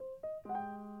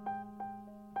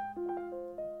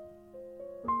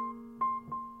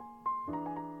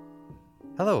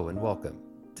Hello and welcome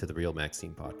to the Real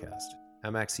Maxime podcast.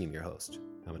 I'm Maxime, your host.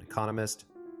 I'm an economist,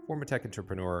 former tech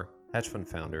entrepreneur, hedge fund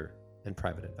founder, and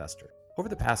private investor. Over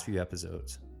the past few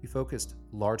episodes, we focused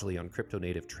largely on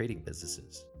crypto-native trading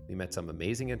businesses. We met some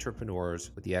amazing entrepreneurs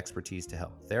with the expertise to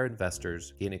help their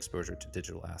investors gain exposure to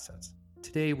digital assets.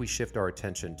 Today, we shift our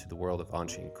attention to the world of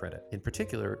on-chain credit. In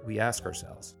particular, we ask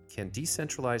ourselves, can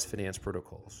decentralized finance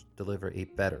protocols deliver a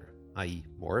better, i.e.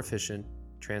 more efficient,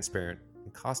 transparent,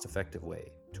 and cost-effective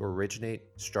way to originate,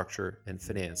 structure, and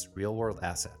finance real-world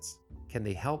assets? Can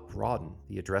they help broaden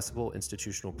the addressable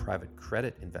institutional private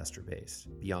credit investor base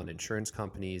beyond insurance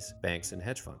companies, banks, and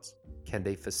hedge funds? Can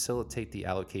they facilitate the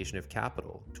allocation of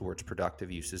capital towards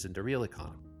productive uses in the real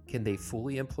economy? Can they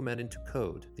fully implement into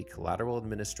code the collateral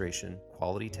administration,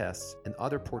 quality tests, and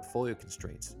other portfolio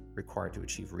constraints required to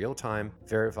achieve real-time,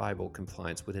 verifiable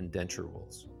compliance with indenture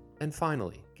rules? And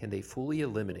finally, can they fully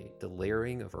eliminate the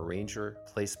layering of arranger,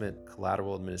 placement,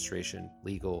 collateral administration,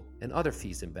 legal, and other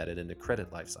fees embedded in the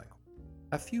credit lifecycle?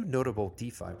 A few notable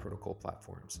DeFi protocol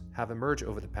platforms have emerged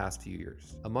over the past few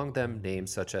years. Among them,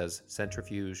 names such as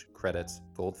Centrifuge, Credits,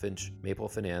 Goldfinch, Maple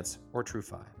Finance, or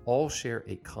TrueFi all share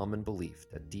a common belief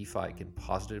that DeFi can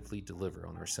positively deliver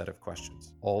on our set of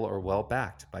questions. All are well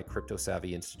backed by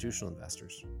crypto-savvy institutional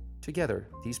investors. Together,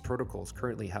 these protocols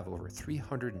currently have over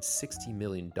 $360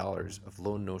 million of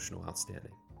loan notional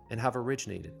outstanding and have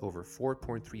originated over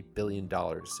 $4.3 billion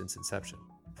since inception.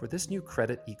 For this new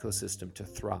credit ecosystem to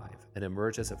thrive and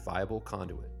emerge as a viable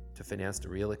conduit to finance the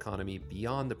real economy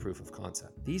beyond the proof of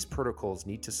concept, these protocols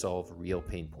need to solve real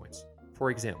pain points. For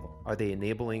example, are they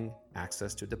enabling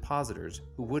access to depositors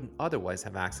who wouldn't otherwise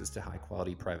have access to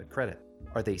high-quality private credit?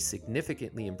 Are they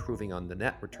significantly improving on the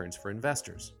net returns for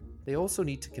investors? They also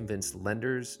need to convince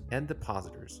lenders and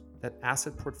depositors that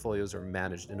asset portfolios are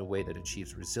managed in a way that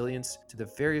achieves resilience to the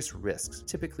various risks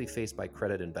typically faced by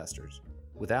credit investors.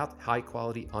 Without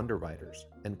high-quality underwriters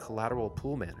and collateral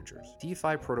pool managers,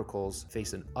 DeFi protocols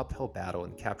face an uphill battle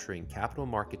in capturing capital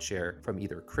market share from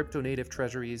either crypto-native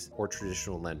treasuries or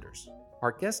traditional lenders.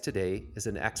 Our guest today is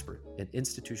an expert in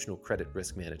institutional credit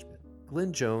risk management.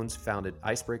 Glyn Jones founded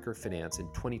Icebreaker Finance in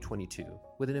 2022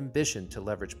 with an ambition to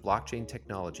leverage blockchain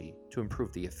technology to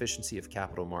improve the efficiency of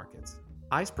capital markets.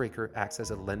 Icebreaker acts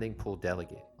as a lending pool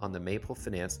delegate on the Maple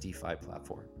Finance DeFi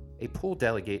platform. A pool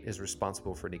delegate is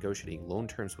responsible for negotiating loan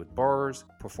terms with borrowers,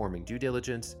 performing due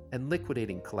diligence, and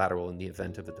liquidating collateral in the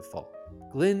event of a default.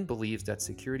 Glyn believes that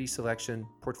security selection,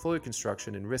 portfolio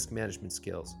construction, and risk management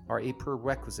skills are a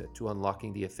prerequisite to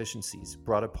unlocking the efficiencies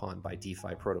brought upon by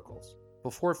DeFi protocols.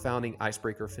 Before founding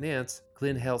Icebreaker Finance,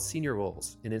 Glyn held senior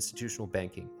roles in institutional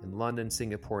banking in London,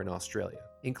 Singapore, and Australia,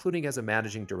 including as a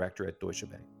managing director at Deutsche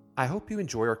Bank. I hope you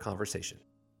enjoy our conversation.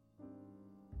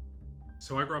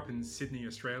 So I grew up in Sydney,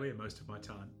 Australia most of my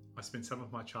time. I spent some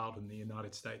of my childhood in the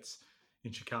United States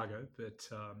in Chicago, but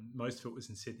most of it was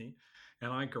in Sydney.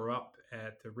 And I grew up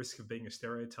at the risk of being a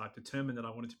stereotype, determined that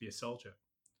I wanted to be a soldier.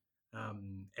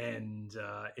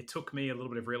 It took me a little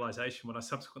bit of realization when I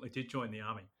subsequently did join the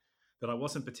army that I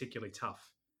wasn't particularly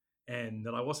tough and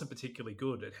that I wasn't particularly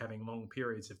good at having long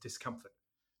periods of discomfort,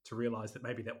 to realize that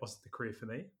maybe that wasn't the career for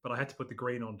me, but I had to put the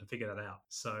green on to figure that out.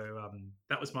 So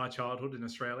that was my childhood in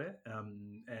Australia.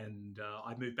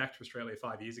 I moved back to Australia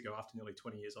 5 years ago after nearly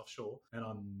 20 years offshore. And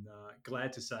I'm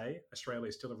glad to say Australia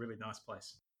is still a really nice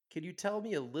place. Can you tell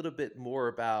me a little bit more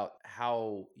about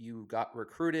how you got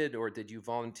recruited, or did you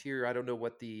volunteer? I don't know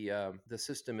what the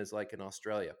system is like in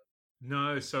Australia.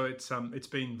 No, so it's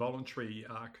been voluntary.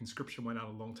 Conscription went out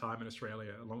a long time in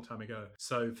Australia, a long time ago.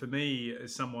 So for me,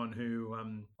 as someone who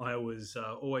I was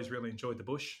always really enjoyed the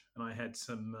bush, and I had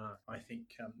some,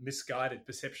 misguided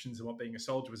perceptions of what being a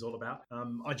soldier was all about,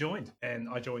 I joined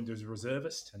as a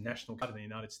reservist, a National Guard in the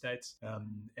United States,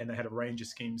 and they had a range of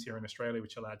schemes here in Australia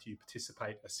which allowed you to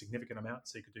participate a significant amount,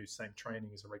 so you could do same training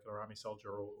as a regular army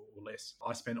soldier or less.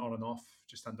 I spent on and off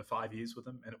just under 5 years with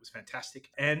them, and it was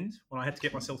fantastic. And when I had to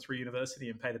get myself through university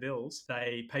and pay the bills,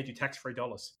 they paid you tax-free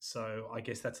dollars. So I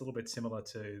guess that's a little bit similar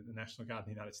to the National Guard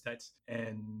in the United States.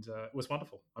 And it was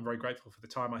wonderful. I'm very grateful for the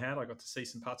time I had. I got to see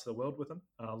some parts of the world with them,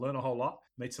 learn a whole lot,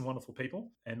 meet some wonderful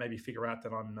people, and maybe figure out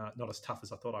that I'm not as tough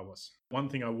as I thought I was. One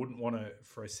thing I wouldn't want to,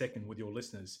 for a second with your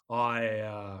listeners,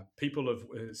 people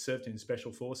have served in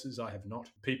special forces. I have not.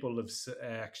 People have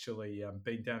actually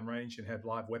been downrange and had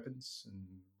live weapons and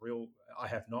I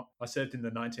have not. I served in the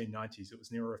 1990s. It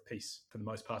was an era of peace for the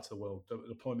most parts of the world. The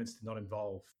deployments did not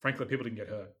involve, frankly, people didn't get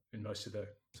hurt in most of the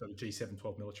sort of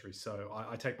G7-12 military. So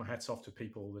I take my hats off to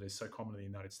people that is so common in the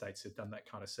United States who've done that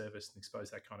kind of service and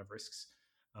exposed that kind of risks.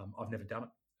 I've never done it.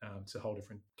 It's a whole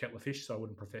different kettle of fish, so I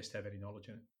wouldn't profess to have any knowledge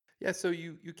in it. Yeah, so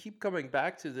you keep coming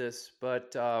back to this,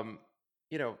 but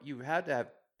You had to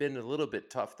have been a little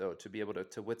bit tough though to be able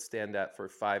to withstand that for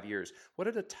 5 years. What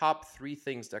are the top three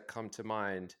things that come to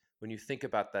mind when you think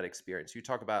about that experience? You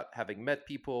talk about having met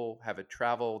people, having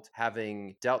traveled,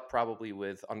 having dealt probably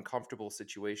with uncomfortable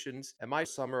situations. Am I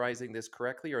summarizing this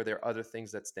correctly, or are there other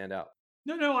things that stand out?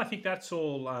 No, I think that's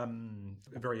all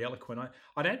very eloquent.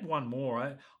 I'd add one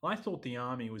more. I thought the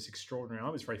army was extraordinary. I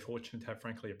was very fortunate to have,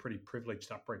 frankly, a pretty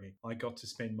privileged upbringing. I got to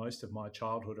spend most of my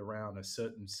childhood around a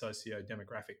certain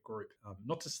socio-demographic group.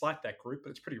 Not to slight that group, but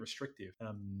it's pretty restrictive.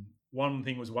 One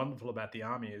thing was wonderful about the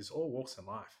army is all walks in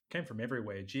life. Came from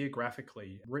everywhere,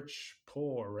 geographically, rich,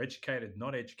 poor, educated,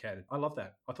 not educated. I love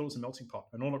that. I thought it was a melting pot.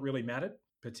 And all that really mattered,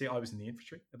 I was in the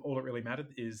infantry. All that really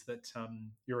mattered is that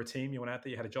you're a team, you went out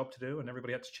there, you had a job to do, and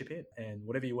everybody had to chip in. And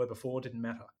whatever you were before didn't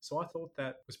matter. So I thought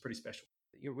that was pretty special.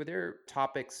 Were there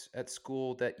topics at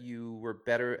school that you were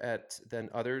better at than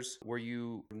others? Were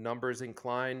you numbers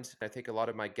inclined? I think a lot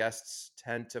of my guests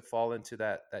tend to fall into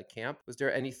that camp. Was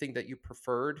there anything that you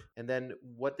preferred? And then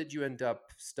what did you end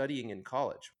up studying in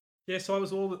college? Yeah, so I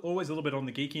was always a little bit on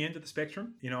the geeky end of the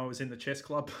spectrum. I was in the chess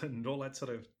club and all that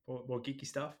sort of more geeky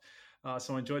stuff.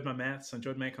 So I enjoyed my maths, I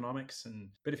enjoyed my economics and a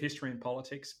bit of history and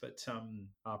politics, but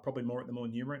probably more at the more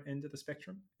numerate end of the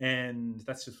spectrum. And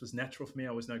that just was natural for me.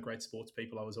 I was no great sports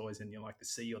people. I was always in like the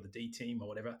C or the D team or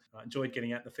whatever. I enjoyed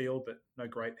getting out in the field, but no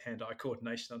great hand-eye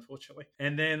coordination, unfortunately.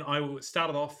 And then I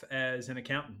started off as an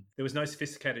accountant. There was no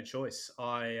sophisticated choice.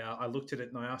 I looked at it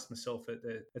and I asked myself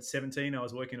at 17, I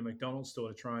was working at a McDonald's store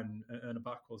to try and earn a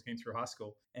buck while I was getting through high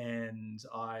school. And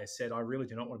I said, I really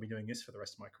do not want to be doing this for the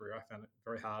rest of my career. I found it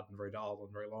very hard and very dull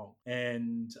and very long.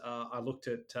 And I looked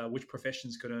at which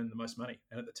professions could earn the most money.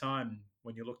 And at the time,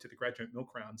 when you looked at the graduate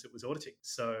milk rounds, it was auditing.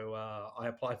 So I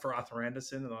applied for Arthur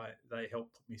Andersen, and they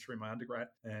helped put me through my undergrad,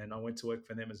 and I went to work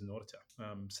for them as an auditor.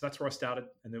 So that's where I started,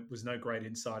 and there was no great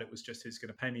insight. It was just who's going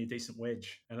to pay me a decent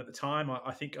wedge. And at the time,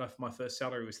 I think my first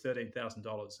salary was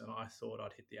 $13,000, and I thought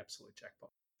I'd hit the absolute jackpot.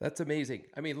 That's amazing.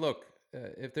 I mean, look,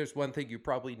 if there's one thing, you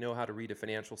probably know how to read a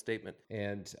financial statement.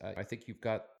 And I think you've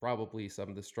got probably some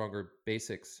of the stronger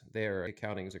basics there.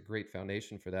 Accounting is a great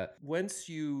foundation for that. Once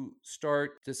you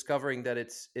start discovering that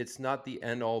it's not the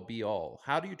end all be all,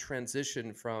 how do you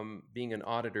transition from being an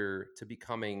auditor to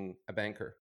becoming a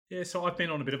banker? Yeah, so I've been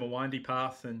on a bit of a windy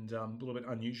path and a little bit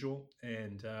unusual,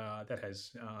 and that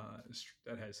has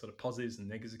sort of positives and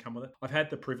negatives that come with it. I've had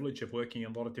the privilege of working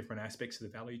in a lot of different aspects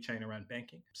of the value chain around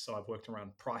banking. So I've worked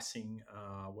around pricing,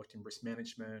 worked in risk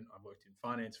management, I've worked in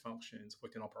finance functions,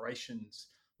 worked in operations,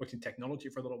 worked in technology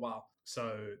for a little while.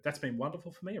 So that's been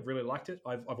wonderful for me. I've really liked it.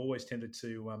 I've always tended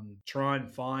to try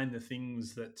and find the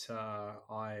things that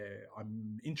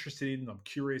I'm interested in, I'm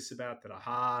curious about, that are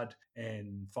hard,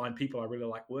 and find people I really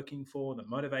like working for that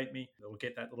motivate me, that will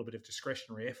get that little bit of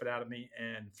discretionary effort out of me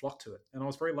and flock to it. And I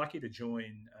was very lucky to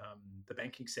join the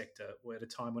banking sector at a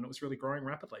time when it was really growing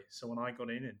rapidly. So when I got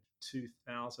in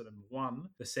 2001,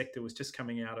 the sector was just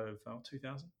coming out of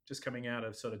 2000, just coming out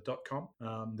of sort of .com.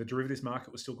 The derivatives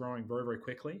market was still growing very, very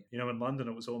quickly. In London,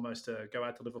 it was almost to go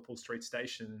out to Liverpool Street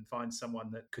Station and find someone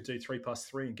that could do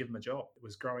 3+3 and give them a job. It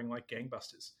was growing like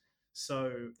gangbusters.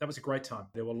 So that was a great time.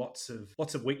 There were lots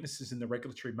of weaknesses in the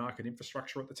regulatory market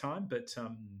infrastructure at the time, but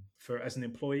as an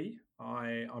employee,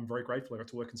 I'm very grateful. I got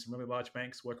to work in some really large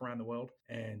banks, work around the world,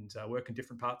 and work in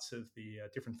different parts of the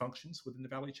different functions within the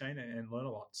value chain and learn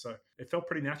a lot. So it felt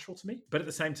pretty natural to me. But at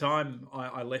the same time,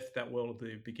 I left that world at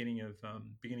the beginning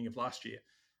of last year.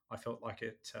 I felt like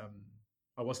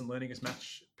I wasn't learning as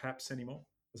much perhaps anymore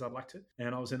as I'd like to.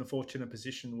 And I was in a fortunate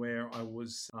position where I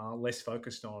was less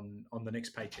focused on the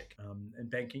next paycheck.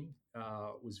 And banking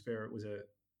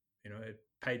it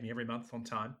paid me every month on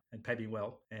time and paid me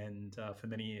well, and for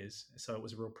many years. So it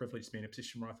was a real privilege to be in a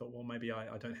position where I thought, well, maybe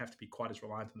I don't have to be quite as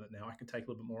reliant on it now. I can take a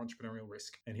little bit more entrepreneurial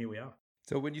risk. And here we are.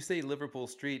 So when you say Liverpool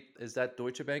Street, is that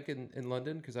Deutsche Bank in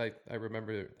London? Because I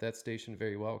remember that station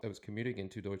very well. I was commuting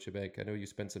into Deutsche Bank. I know you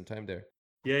spent some time there.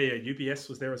 Yeah. UBS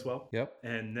was there as well. Yep.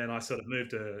 And then I sort of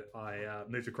moved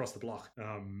across the block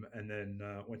and then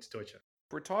went to Deutsche.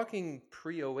 We're talking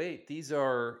pre-08. These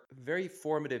are very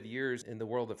formative years in the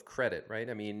world of credit, right?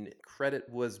 I mean, credit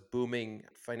was booming,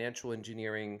 financial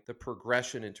engineering, the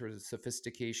progression in terms of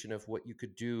sophistication of what you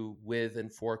could do with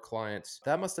and for clients.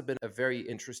 That must have been a very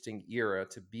interesting era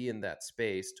to be in that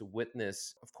space, to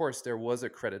witness. Of course, there was a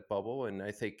credit bubble, and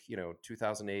I think,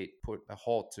 2008 put a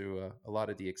halt to a lot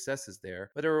of the excesses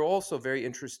there. But there were also very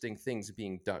interesting things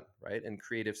being done, right? And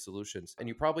creative solutions. And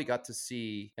you probably got to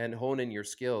see and hone in your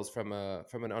skills from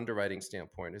an underwriting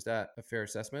standpoint. Is that a fair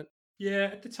assessment? Yeah,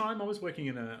 at the time I was working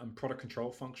in a product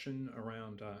control function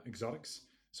around exotics.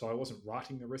 So I wasn't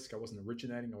writing the risk, I wasn't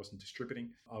originating, I wasn't distributing.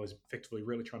 I was effectively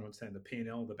really trying to understand the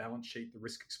P&L, the balance sheet, the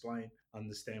risk explain,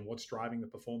 understand what's driving the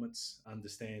performance,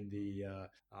 understand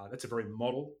that's a very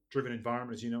model-driven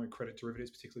environment, as you know, in credit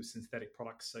derivatives, particularly synthetic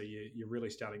products. So you're really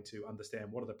starting to understand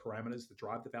what are the parameters that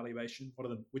drive the valuation,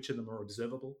 which of them are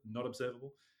observable, not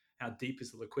observable, how deep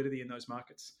is the liquidity in those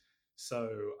markets. So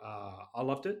I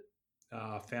loved it,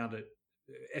 found it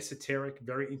esoteric,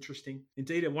 very interesting.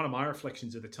 Indeed, one of my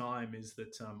reflections at the time is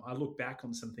that I look back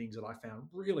on some things that I found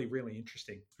really, really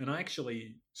interesting. And I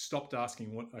actually stopped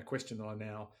asking a question that I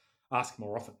now ask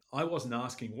more often. I wasn't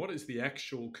asking what is the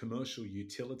actual commercial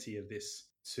utility of this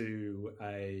to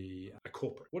a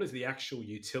corporate? What is the actual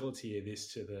utility of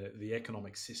this to the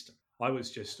economic system? I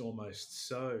was just almost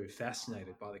so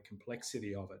fascinated by the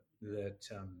complexity of it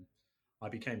that I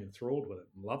became enthralled with it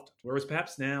and loved it. Whereas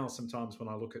perhaps now, sometimes when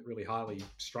I look at really highly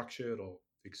structured or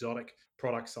exotic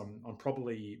products, I'm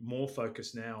probably more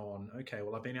focused now on, okay,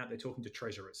 well, I've been out there talking to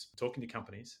treasurers, talking to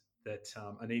companies that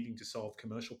are needing to solve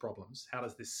commercial problems. How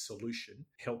does this solution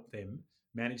help them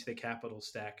manage their capital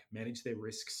stack, manage their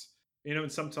risks?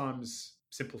 And sometimes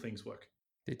simple things work.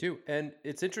 They do. And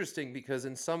it's interesting because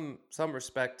in some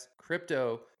respect,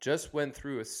 crypto just went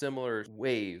through a similar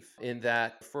wave in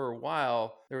that for a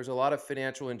while, there was a lot of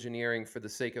financial engineering for the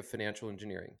sake of financial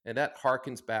engineering. And that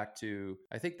harkens back to,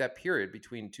 I think, that period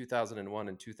between 2001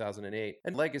 and 2008,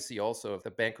 and legacy also of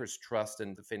the bankers' trust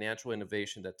and the financial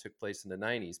innovation that took place in the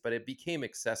 90s. But it became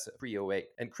excessive pre-08.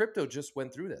 And crypto just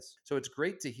went through this. So it's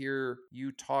great to hear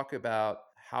you talk about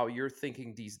how you're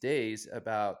thinking these days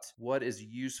about what is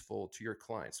useful to your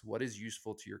clients, what is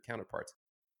useful to your counterparts.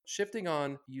 Shifting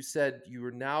on, you said you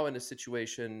were now in a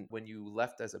situation when you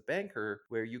left as a banker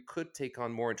where you could take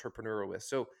on more entrepreneurial risk.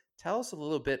 So tell us a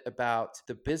little bit about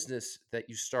the business that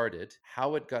you started,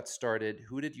 how it got started,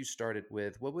 who did you start it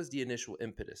with, what was the initial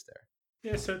impetus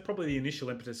there? Yeah, so probably the initial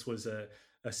impetus was a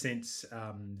sense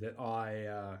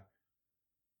that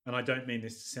and I don't mean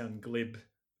this to sound glib,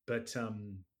 but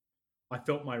I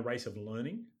felt my rate of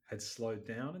learning had slowed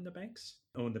down in the banks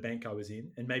or in the bank I was in.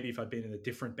 And maybe if I'd been in a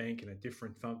different bank, in a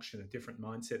different function, a different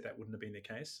mindset, that wouldn't have been the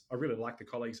case. I really like the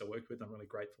colleagues I worked with. I'm really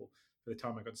grateful for the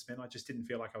time I got to spend. I just didn't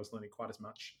feel like I was learning quite as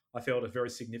much. I felt a very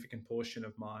significant portion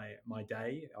of my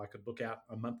day. I could look out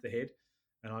a month ahead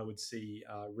and I would see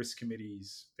risk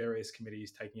committees, various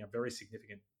committees taking up very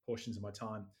significant portions of my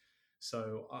time.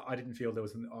 So I didn't feel I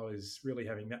was really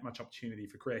having that much opportunity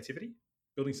for creativity,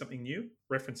 building something new,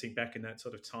 referencing back in that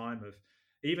sort of time of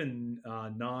even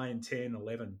 9, 10,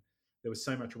 11, there was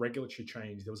so much regulatory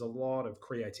change. There was a lot of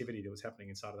creativity that was happening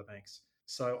inside of the banks.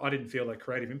 So I didn't feel like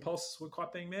creative impulses were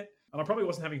quite being met. And I probably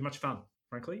wasn't having much fun,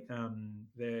 frankly.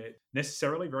 They're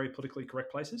necessarily very politically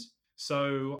correct places.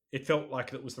 So it felt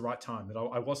like it was the right time, that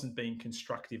I wasn't being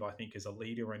constructive, I think, as a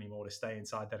leader anymore to stay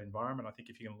inside that environment. I think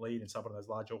if you're going to lead inside one of those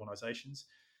large organizations,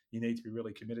 you need to be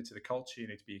really committed to the culture. You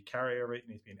need to be a carrier of it.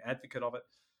 You need to be an advocate of it.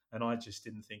 And I just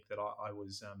didn't think that I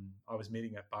was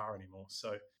meeting that bar anymore.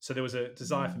 So there was a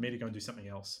desire for me to go and do something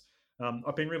else.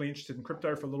 I've been really interested in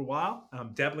crypto for a little while,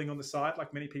 dabbling on the side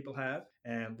like many people have,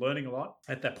 and learning a lot.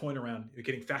 At that point around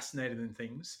getting fascinated in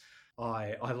things,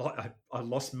 I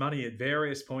lost money at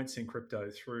various points in crypto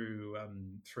through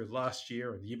last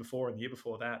year and the year before and the year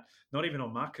before that. Not even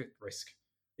on market risk,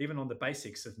 even on the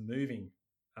basics of moving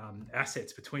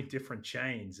assets between different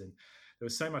chains. And there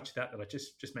was so much of that I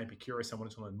just made me curious. I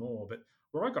wanted to learn more. But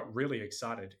where I got really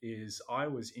excited is I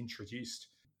was introduced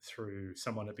through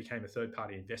someone that became a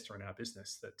third-party investor in our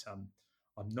business that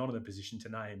I'm not in a position to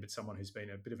name, but someone who's been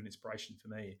a bit of an inspiration for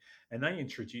me. And they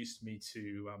introduced me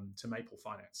to Maple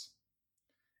Finance.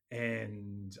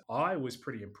 And I was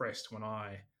pretty impressed when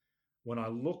I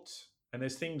looked, and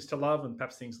there's things to love and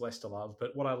perhaps things less to love,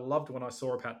 but what I loved when I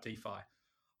saw about DeFi,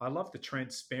 I love the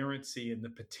transparency and the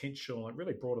potential. It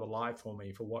really brought it alive for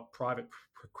me for what private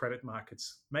credit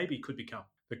markets maybe could become.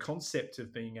 The concept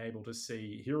of being able to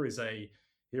see here is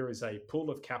a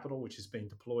pool of capital which has been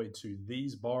deployed to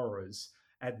these borrowers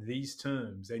at these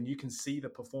terms, and you can see the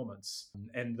performance.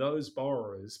 And those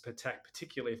borrowers,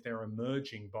 particularly if they're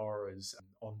emerging borrowers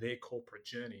on their corporate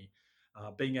journey,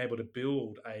 being able to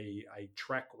build a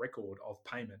track record of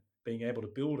payment, being able to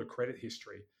build a credit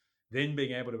history, then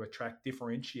being able to attract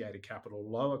differentiated capital,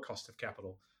 lower cost of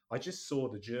capital. I just saw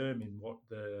the germ in what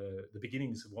the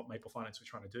beginnings of what Maple Finance was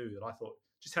trying to do that I thought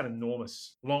just had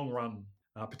enormous long run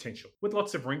potential, with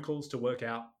lots of wrinkles to work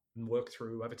out and work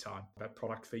through over time, about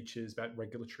product features, about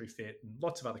regulatory fit, and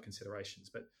lots of other considerations.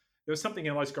 But there was something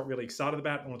I just got really excited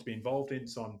about and wanted to be involved in.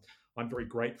 So I'm very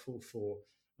grateful for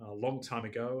a long time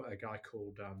ago, a guy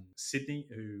called Sydney,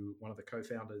 who one of the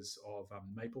co-founders of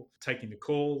Maple, taking the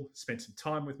call, spent some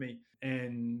time with me,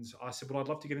 and I said, "Well, I'd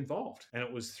love to get involved." And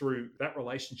it was through that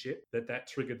relationship that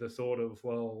triggered the thought of,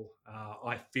 well,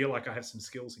 I feel like I have some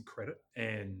skills in credit,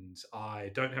 and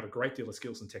I don't have a great deal of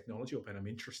skills in technology, but I'm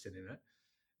interested in it.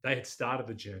 They had started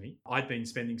the journey. I'd been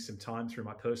spending some time through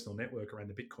my personal network around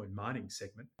the Bitcoin mining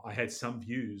segment. I had some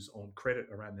views on credit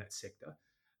around that sector.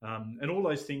 And all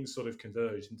those things sort of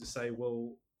converged. And to say,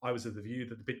 well, I was of the view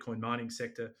that the Bitcoin mining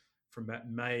sector from that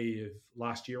May of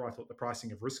last year, I thought the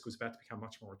pricing of risk was about to become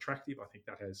much more attractive. I think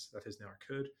that has now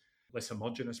occurred. Less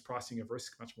homogenous pricing of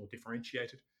risk, much more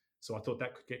differentiated. So I thought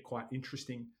that could get quite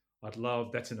interesting.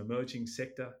 That's an emerging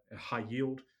sector, a high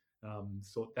yield.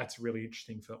 Thought that's really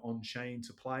interesting for on-chain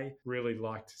to play. Really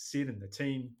liked Sid and the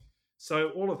team. So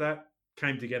all of that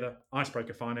came together.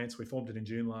 Icebreaker Finance, we formed it in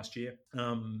June last year.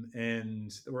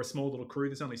 And we're a small little crew.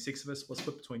 There's only 6 of us. We're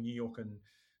split between New York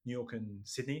and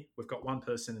Sydney. We've got one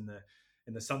person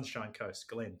in the Sunshine Coast,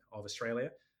 Glyn of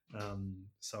Australia.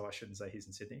 So I shouldn't say he's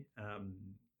in Sydney.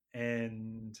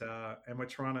 And we're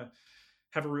trying to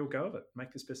have a real go of it,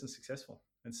 make this business successful,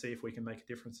 and see if we can make a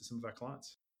difference to some of our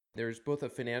clients. There's both a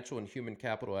financial and human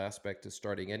capital aspect to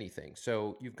starting anything.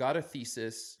 So you've got a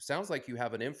thesis. Sounds like you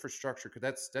have an infrastructure,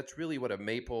 because that's really what a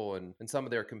Maple and some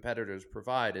of their competitors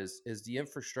provide is the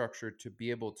infrastructure to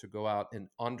be able to go out and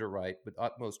underwrite with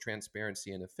utmost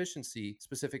transparency and efficiency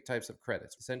specific types of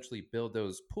credits. Essentially build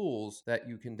those pools that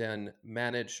you can then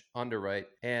manage, underwrite,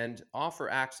 and offer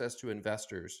access to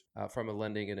investors from a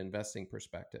lending and investing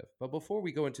perspective. But before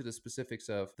we go into the specifics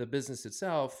of the business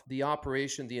itself, the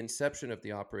operation, the inception of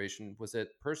the operation, was it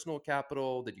personal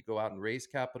capital? Did you go out and raise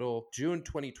capital? June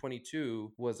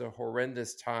 2022 was a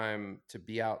horrendous time to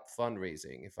be out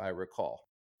fundraising, if I recall.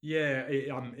 Yeah,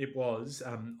 it was.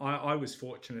 I was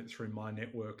fortunate through my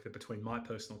network that between my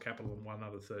personal capital and one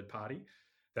other third party,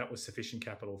 that was sufficient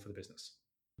capital for the business.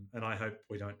 And I hope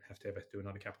we don't have to ever do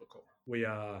another capital call. We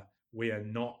are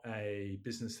not a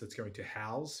business that's going to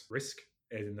house risk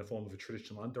as in the form of a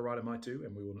traditional underwriter might do,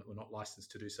 and we're not licensed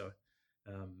to do so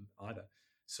either.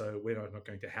 So we're not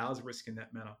going to house risk in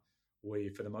that manner. We,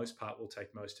 for the most part, will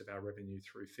take most of our revenue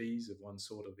through fees of one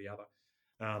sort or the other.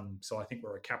 So I think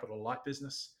we're a capital light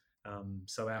business.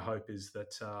 So our hope is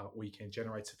that we can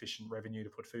generate sufficient revenue to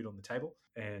put food on the table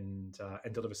and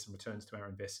deliver some returns to our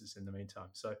investors in the meantime.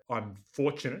 So I'm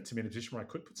fortunate to be in a position where I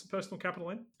could put some personal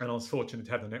capital in, and I was fortunate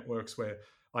to have the networks where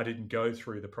I didn't go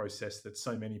through the process that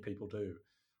so many people do,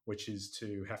 which is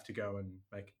to have to go and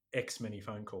make X many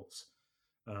phone calls.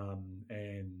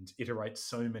 And iterate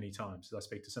so many times. As I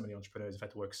speak to so many entrepreneurs, I've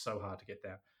had to work so hard to get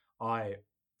that. I,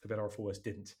 for better or for worse,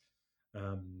 didn't.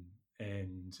 I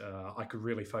could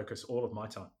really focus all of my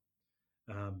time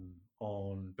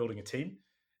on building a team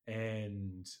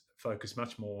and focus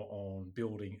much more on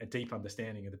building a deep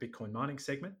understanding of the Bitcoin mining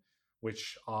segment,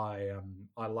 which I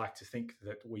like to think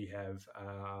that we have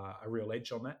a real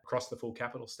edge on that across the full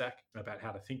capital stack about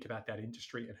how to think about that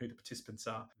industry and who the participants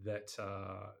are that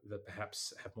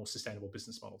perhaps have more sustainable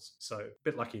business models. So a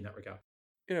bit lucky in that regard.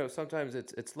 Sometimes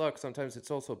it's luck. Sometimes it's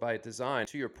also by design.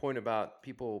 To your point about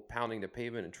people pounding the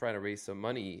pavement and trying to raise some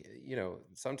money,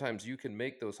 sometimes you can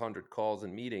make those 100 calls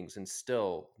and meetings and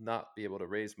still not be able to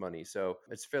raise money. So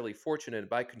it's fairly fortunate.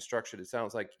 By construction, it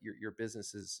sounds like your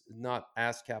business is not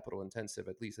as capital intensive,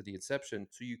 at least at the inception.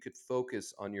 So you could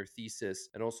focus on your thesis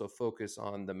and also focus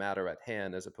on the matter at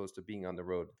hand as opposed to being on the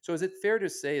road. So is it fair to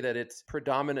say that it's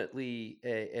predominantly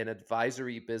an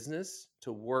advisory business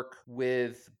to work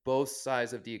with both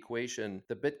sides of the equation,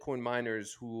 the Bitcoin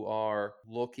miners who are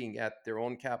looking at their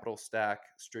own capital stack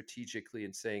strategically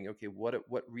and saying, okay, what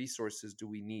resources do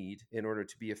we need in order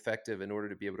to be effective, in order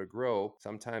to be able to grow,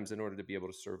 sometimes in order to be able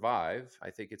to survive?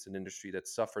 I think it's an industry that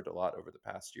suffered a lot over the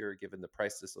past year, given the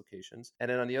price dislocations.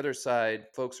 And then on the other side,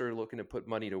 folks are looking to put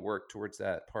money to work towards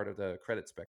that part of the credit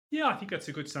spectrum. Yeah, I think that's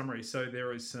a good summary. So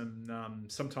there is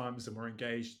sometimes, and we're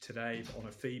engaged today on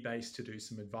a fee base to do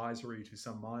some advisory to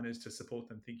some miners to support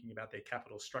them thinking about their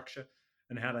capital structure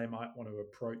and how they might want to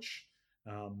approach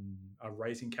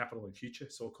raising capital in future.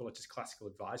 So we'll call it just classical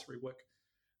advisory work.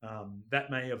 That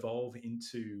may evolve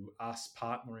into us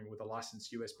partnering with a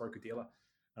licensed US broker-dealer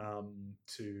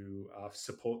to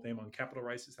support them on capital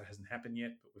raises. That hasn't happened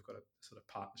yet, but we've got a sort of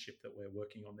partnership that we're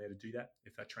working on there to do that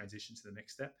if that transitions to the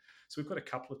next step. So we've got a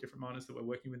couple of different miners that we're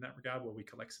working with in that regard where we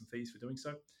collect some fees for doing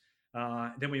so.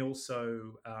 Then we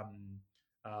also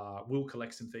will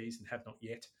collect some fees and have not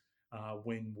yet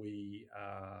when we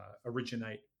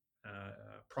originate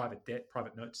private debt,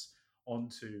 private notes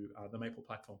onto the Maple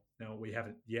platform. Now, we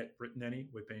haven't yet written any.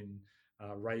 We've been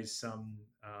raised some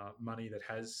money that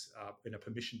has, in a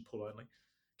permission pool only,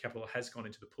 capital has gone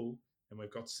into the pool, and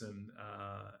we've got some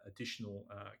additional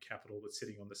capital that's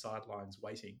sitting on the sidelines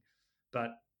waiting.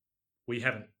 But we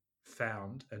haven't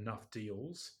found enough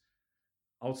deals.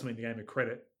 Ultimately, in the game of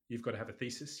credit, you've got to have a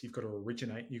thesis, you've got to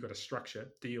originate, you've got to structure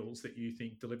deals that you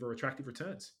think deliver attractive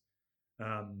returns.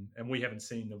 And we haven't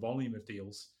seen the volume of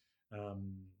deals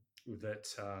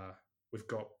that we've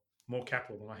got more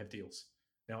capital than I have deals.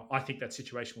 Now, I think that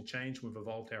situation will change. We've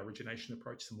evolved our origination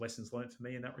approach, some lessons learned for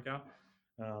me in that regard,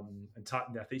 and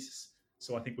tightened our thesis.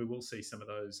 So I think we will see some of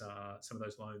those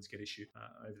loans get issued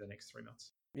over the next 3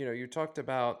 months. You talked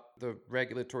about the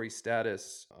regulatory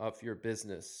status of your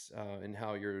business and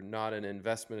how you're not an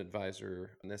investment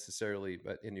advisor necessarily,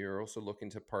 and you're also looking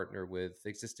to partner with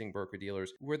existing broker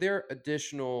dealers. Were there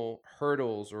additional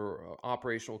hurdles or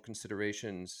operational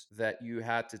considerations that you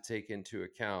had to take into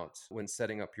account when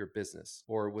setting up your business,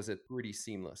 or was it pretty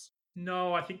seamless?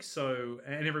 No, I think so.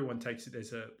 And everyone takes it.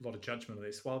 There's a lot of judgment on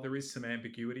this. While there is some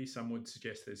ambiguity, some would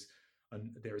suggest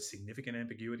there is significant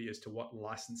ambiguity as to what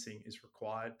licensing is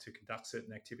required to conduct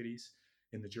certain activities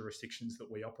in the jurisdictions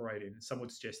that we operate in. Some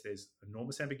would suggest there's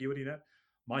enormous ambiguity in that.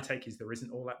 My take is there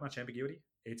isn't all that much ambiguity.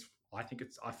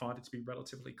 I find it to be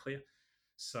relatively clear.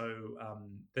 So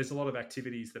there's a lot of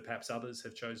activities that perhaps others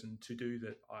have chosen to do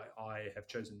that I have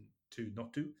chosen to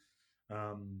not do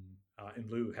in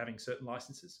lieu of having certain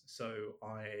licenses. So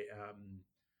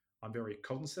I'm very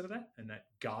cognizant of that, and that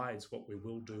guides what we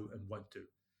will do and won't do.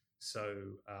 So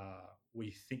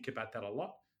we think about that a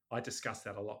lot. I discuss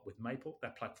that a lot with Maple.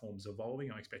 That platform's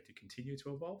evolving. I expect to continue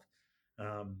to evolve.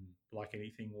 Like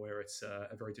anything where it's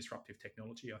a very disruptive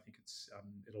technology, I think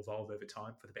it'll evolve over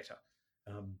time for the better.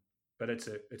 But it's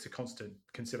a constant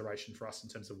consideration for us in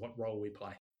terms of what role we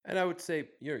play. And I would say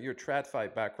your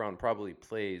TradFi background probably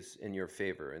plays in your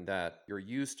favor in that you're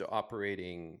used to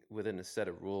operating within a set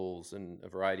of rules and a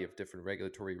variety of different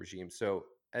regulatory regimes. So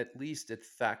at least it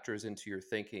factors into your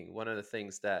thinking. One of the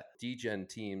things that DGen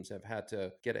teams have had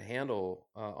to get a handle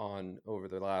on over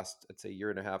the last, I'd say, year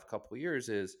and a half, couple of years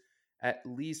is at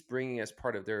least bringing as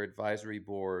part of their advisory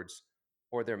boards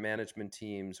or their management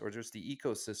teams or just the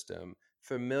ecosystem,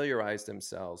 familiarize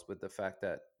themselves with the fact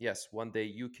that, yes, one day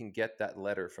you can get that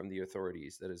letter from the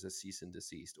authorities that is a cease and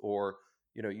desist, or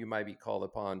you might be called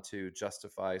upon to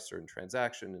justify a certain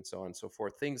transaction and so on and so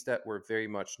forth, things that were very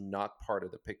much not part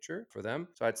of the picture for them.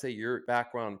 So I'd say your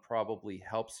background probably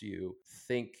helps you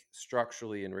think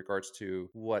structurally in regards to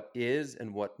what is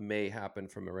and what may happen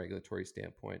from a regulatory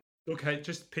standpoint. Look, hey,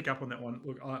 just pick up on that one.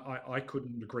 Look, I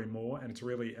couldn't agree more, and it's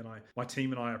really, my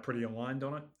team and I are pretty aligned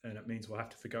on it, and it means we'll have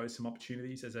to forgo some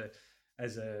opportunities as a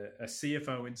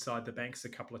CFO inside the banks a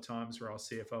couple of times, where I was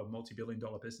CFO of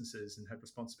multi-billion-dollar businesses and had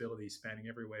responsibilities spanning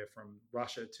everywhere from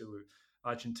Russia to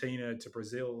Argentina to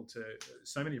Brazil to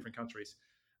so many different countries.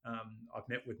 I've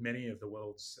met with many of the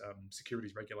world's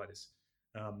securities regulators.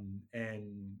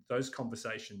 And those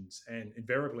conversations, and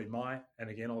invariably and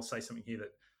again, I'll say something here that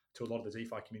to a lot of the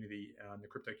DeFi community and the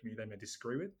crypto community, they may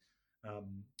disagree with.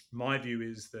 My view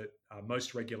is that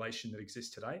most regulation that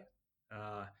exists today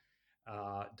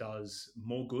does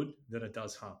more good than it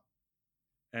does harm.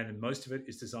 And most of it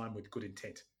is designed with good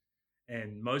intent.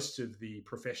 And most of the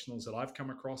professionals that I've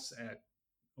come across at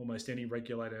almost any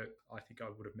regulator, I think I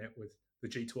would have met with the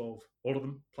G12, all of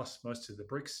them, plus most of the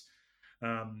BRICS,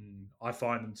 I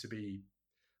find them to be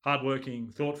hardworking,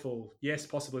 thoughtful, yes,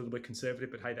 possibly a little bit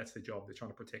conservative, but hey, that's their job. They're trying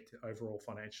to protect overall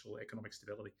financial, economic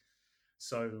stability.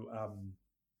 So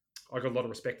I got a lot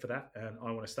of respect for that, and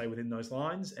I want to stay within those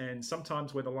lines. And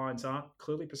sometimes where the lines aren't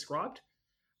clearly prescribed,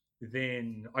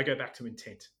 then I go back to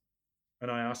intent,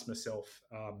 and I ask myself,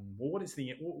 well, what is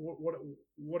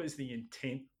the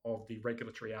intent of the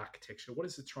regulatory architecture? What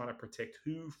is it trying to protect?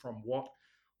 Who from what?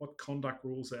 What conduct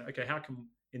rules are? Okay, how can,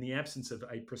 in the absence of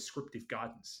a prescriptive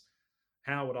guidance,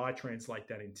 how would I translate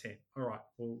that intent? All right,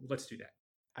 well, let's do that.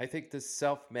 I think the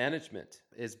self-management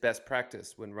is best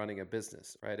practice when running a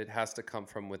business, right? It has to come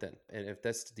from within. And if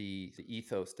that's the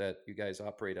ethos that you guys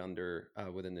operate under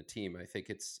within the team, I think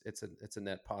it's a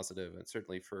net positive, and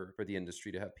certainly for the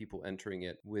industry to have people entering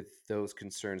it with those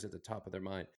concerns at the top of their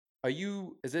mind.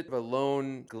 Is it a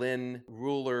lone Glyn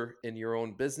ruler in your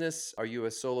own business? Are you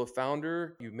a solo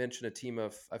founder? You mentioned a team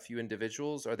of a few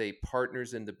individuals. Are they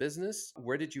partners in the business?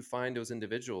 Where did you find those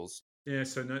individuals? Yeah,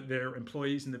 so no, they're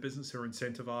employees in the business who are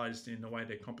incentivized in the way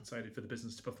they're compensated for the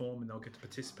business to perform, and they'll get to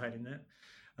participate in that.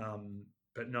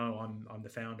 But no, I'm the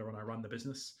founder and I run the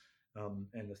business.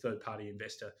 And the third party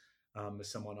investor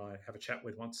is someone I have a chat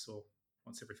with once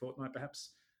every fortnight,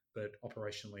 perhaps. But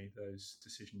operationally, those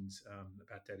decisions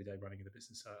about day-to-day running of the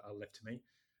business are left to me.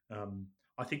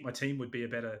 I think my team would be a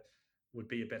better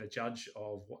judge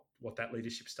of what that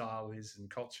leadership style is and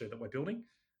culture that we're building.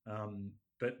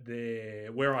 But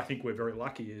where I think we're very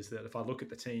lucky is that if I look at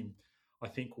the team, I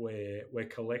think we're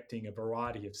collecting a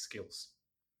variety of skills,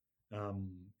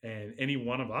 and any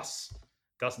one of us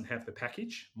doesn't have the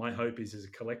package. My hope is, as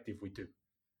a collective, we do,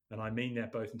 and I mean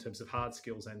that both in terms of hard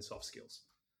skills and soft skills.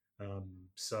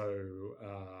 So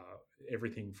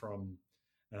everything from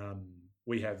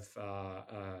we have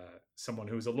someone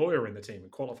who is a lawyer in the team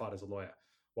and qualified as a lawyer.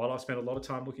 While I've spent a lot of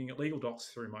time looking at legal docs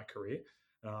through my career,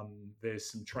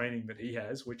 there's some training that he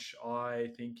has, which I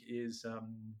think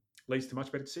leads to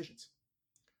much better decisions.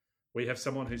 We have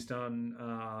someone who's done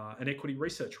an equity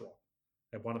research role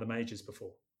at one of the majors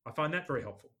before. I find that very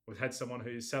helpful. We've had someone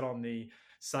who's sat on the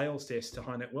sales desk to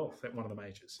high net wealth at one of the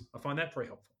majors. I find that very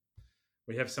helpful.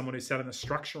 We have someone who's sat on the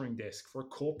structuring desk for a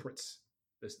corporate's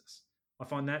business. I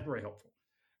find that very helpful.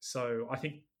 So I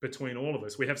think between all of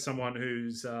us, we have someone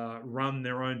who's run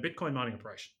their own Bitcoin mining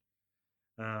operation.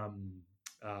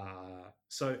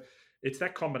 So it's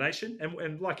that combination.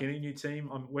 And like any new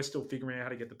team, we're still figuring out how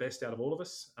to get the best out of all of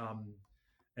us. I'm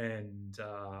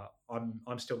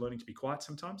still learning to be quiet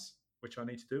sometimes, which I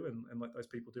need to do, and let those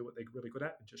people do what they're really good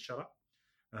at and just shut up.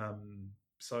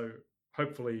 So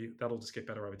hopefully that'll just get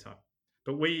better over time.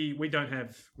 But we don't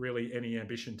have really any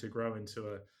ambition to grow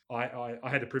into I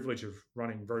had the privilege of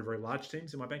running very, very large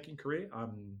teams in my banking career.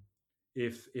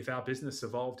 If our business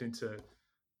evolved into,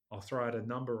 I'll throw out a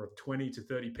number of 20 to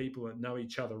 30 people that know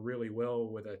each other really well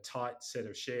with a tight set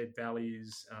of shared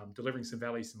values, delivering some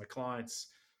values to my clients,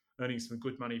 earning some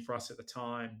good money for us at the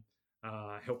time,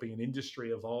 helping an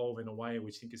industry evolve in a way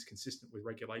which I think is consistent with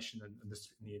regulation and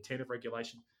the intent of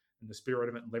regulation and the spirit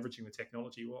of it, and leveraging the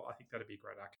technology, well, I think that'd be a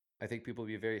great outcome. I think people would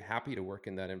be very happy to work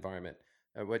in that environment.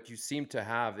 What you seem to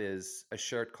have is a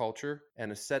shared culture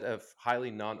and a set of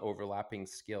highly non-overlapping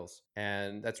skills.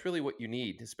 And that's really what you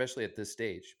need, especially at this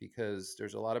stage, because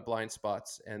there's a lot of blind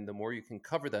spots. And the more you can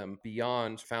cover them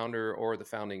beyond founder or the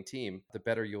founding team, the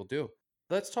better you'll do.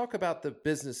 Let's talk about the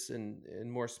business in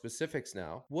more specifics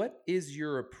now. What is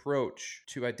your approach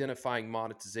to identifying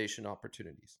monetization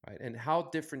opportunities, right? And how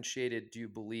differentiated do you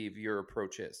believe your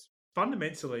approach is?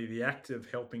 Fundamentally, the act of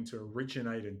helping to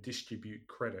originate and distribute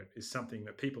credit is something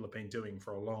that people have been doing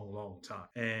for a long, long time.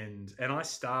 And I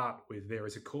start with, there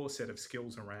is a core set of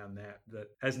skills around that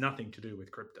has nothing to do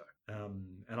with crypto.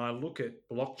 And I look at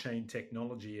blockchain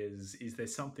technology as, is there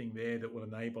something there that will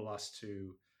enable us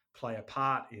to play a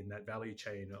part in that value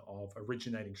chain of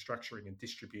originating, structuring, and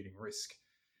distributing risk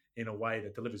in a way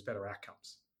that delivers better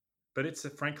outcomes? But it's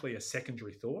frankly a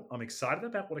secondary thought. I'm excited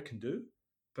about what it can do,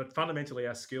 but fundamentally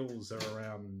our skills are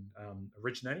around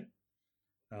originating.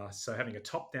 So having a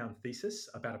top-down thesis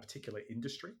about a particular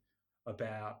industry,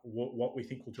 about what we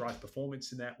think will drive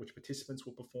performance in that, which participants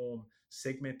will perform,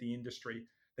 segment the industry,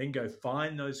 then go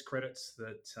find those credits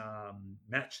that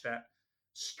match that,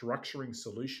 structuring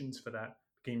solutions for that,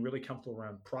 getting really comfortable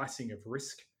around pricing of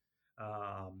risk.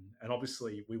 And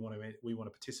obviously we want to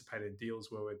participate in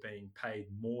deals where we're being paid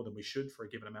more than we should for a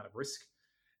given amount of risk,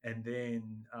 and then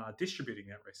distributing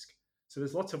that risk. So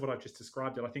there's lots of what I've just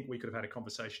described that I think we could have had a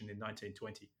conversation in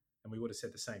 1920 and we would have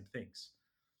said the same things.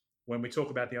 When we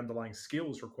talk about the underlying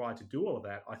skills required to do all of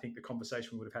that, I think the conversation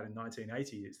we would have had in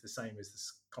 1980 is the same as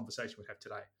this conversation we'd have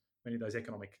today. Many of those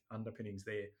economic underpinnings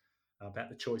there about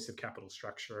the choice of capital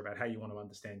structure, about how you want to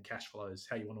understand cash flows,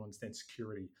 how you want to understand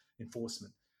security,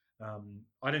 enforcement.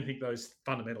 I don't think those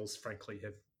fundamentals, frankly,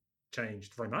 have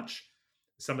changed very much.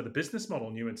 Some of the business model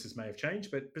nuances may have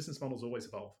changed, but business models always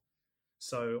evolve.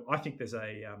 So I think there's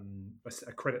a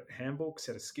credit handbook,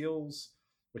 set of skills,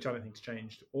 which I don't think has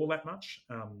changed all that much.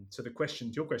 So your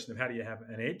question of how do you have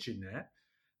an edge in that,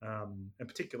 and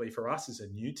particularly for us as a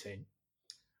new team,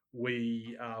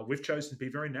 we've chosen to be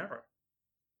very narrow.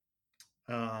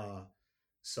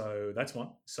 So that's one.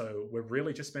 So we're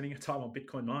really just spending our time on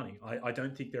Bitcoin mining. I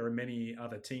don't think there are many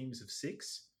other teams of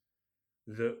 6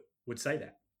 that would say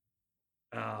that.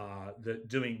 That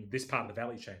doing this part of the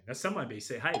value chain. Now, some might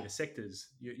say, hey, the sectors,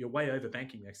 you're way over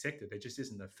banking that sector. There just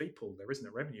isn't a fee pool. There isn't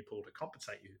a revenue pool to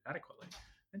compensate you adequately.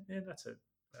 And that's a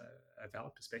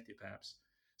valid perspective, perhaps.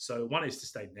 So one is to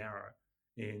stay narrow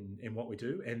in what we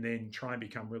do, and then try and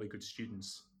become really good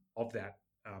students of that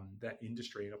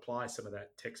industry and apply some of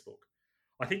that textbook.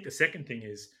 I think the second thing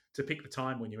is to pick the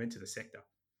time when you enter the sector.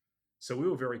 So we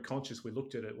were very conscious. We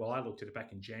looked at it. Well, I looked at it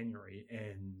back in January,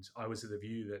 and I was of the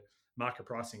view that market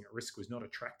pricing at risk was not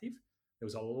attractive. There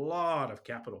was a lot of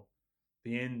capital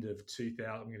at the end of 2000.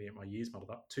 I'm going to get my years muddled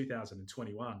up.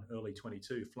 2021, early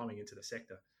 22, flowing into the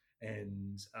sector,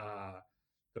 and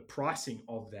the pricing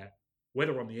of that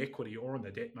whether on the equity or on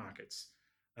the debt markets.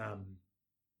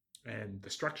 And the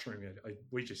structuring,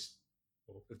 we just,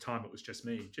 well, at the time it was just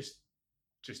me,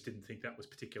 just didn't think that was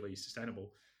particularly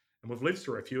sustainable. And we've lived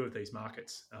through a few of these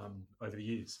markets over the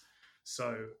years.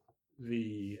 So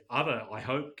the other, I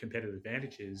hope, competitive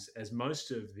advantage is, as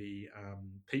most of the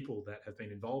people that have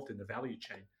been involved in the value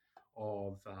chain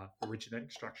of originating,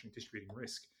 structuring, distributing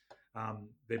risk,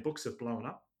 their books have blown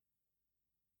up.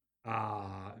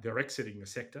 They're exiting the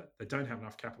sector. They don't have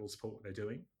enough capital to support what they're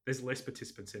doing. There's less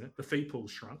participants in it. The fee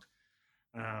pool's shrunk.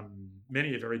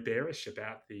 Many are very bearish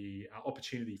about the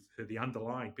opportunity for the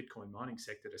underlying Bitcoin mining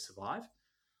sector to survive.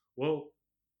 Well,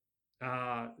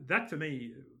 that for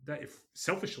me,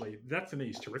 selfishly, that for me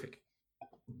is terrific,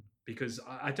 because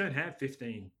I don't have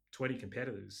 15, 20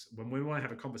 competitors. When we want to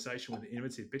have a conversation with an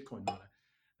innovative Bitcoin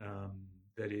miner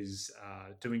that is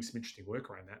doing some interesting work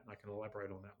around that, and I can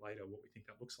elaborate on that later, what we think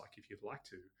that looks like if you'd like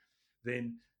to,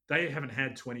 then they haven't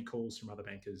had 20 calls from other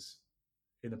bankers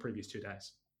in the previous 2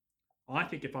 days. I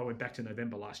think if I went back to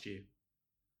November last year,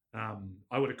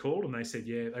 I would have called and they said,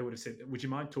 yeah, they would have said, would you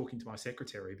mind talking to my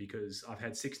secretary? Because I've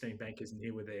had 16 bankers in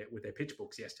here with their pitch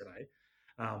books yesterday.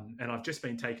 And I've just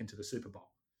been taken to the Super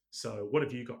Bowl. So what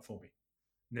have you got for me?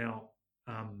 Now,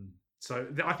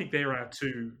 I think there are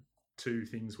two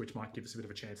things which might give us a bit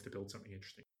of a chance to build something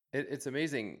interesting. It's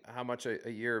amazing how much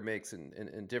a year makes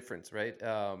in difference, right?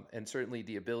 And certainly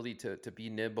the ability to be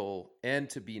nimble and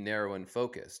to be narrow and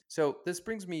focused. So this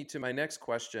brings me to my next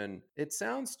question. It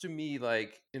sounds to me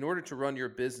like in order to run your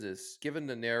business, given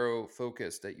the narrow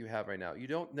focus that you have right now, you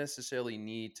don't necessarily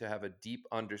need to have a deep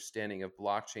understanding of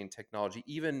blockchain technology,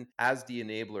 even as the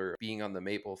enabler being on the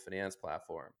Maple Finance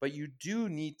platform. But you do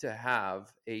need to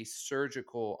have a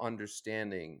surgical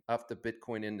understanding of the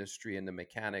Bitcoin industry and the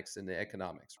mechanics and the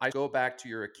economics. I go back to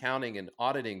your accounting and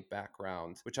auditing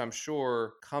background, which I'm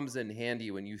sure comes in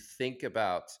handy when you think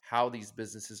about how these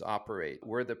businesses operate,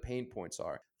 where the pain points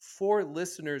are. For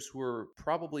listeners who are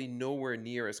probably nowhere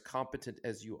near as competent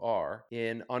as you are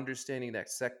in understanding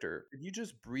that sector, could you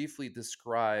just briefly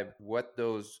describe what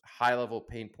those high-level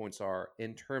pain points are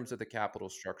in terms of the capital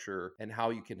structure and how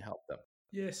you can help them?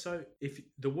 Yeah, so if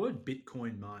the word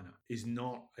Bitcoin miner is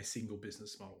not a single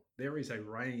business model, there is a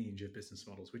range of business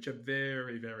models which are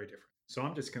very, very different. So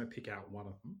I'm just going to pick out one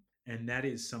of them, and that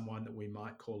is someone that we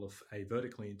might call a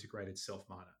vertically integrated self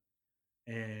miner.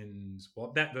 And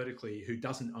that vertically, who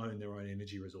doesn't own their own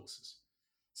energy resources.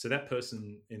 So that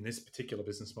person in this particular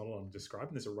business model I'm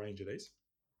describing, there's a range of these,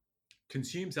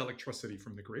 consumes electricity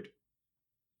from the grid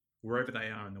wherever they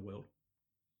are in the world.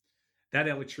 That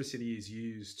electricity is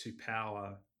used to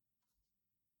power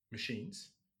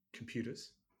machines,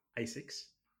 computers, ASICs.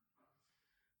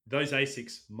 Those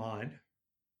ASICs mine.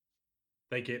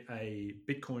 They get a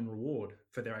Bitcoin reward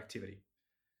for their activity.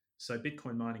 So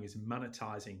Bitcoin mining is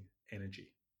monetizing energy.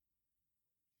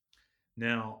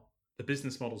 Now, the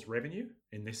business model's revenue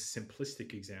in this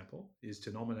simplistic example is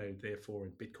denominated, therefore,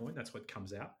 in Bitcoin. That's what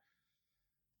comes out.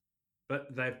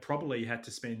 But they've probably had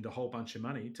to spend a whole bunch of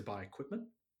money to buy equipment,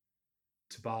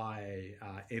 to buy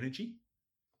energy,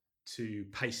 to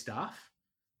pay staff,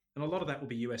 and a lot of that will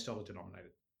be US dollar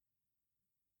denominated.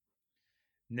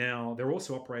 Now, they're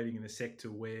also operating in a sector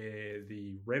where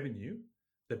the revenue,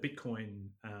 the Bitcoin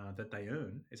that they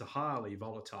earn, is a highly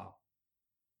volatile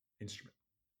instrument.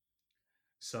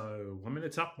 So 1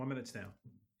 minute's up, 1 minute's down.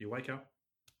 You wake up.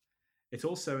 It's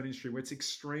also an industry where it's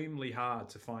extremely hard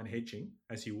to find hedging,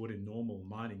 as you would in normal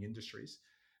mining industries,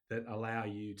 that allow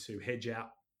you to hedge out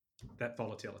that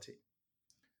volatility.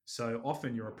 So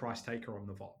often you're a price taker on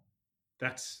the vol.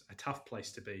 That's a tough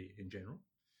place to be in general.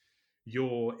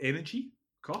 Your energy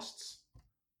costs,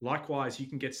 likewise, you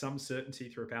can get some certainty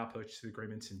through power purchase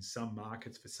agreements in some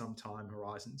markets for some time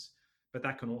horizons, but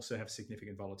that can also have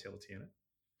significant volatility in it.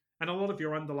 And a lot of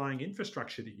your underlying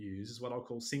infrastructure that you use is what I'll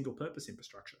call single purpose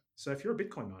infrastructure. So if you're a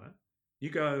Bitcoin miner,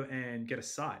 you go and get a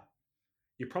site,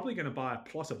 you're probably going to buy a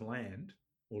plot of land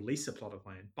or lease a plot of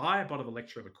land, buy a lot of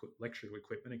electrical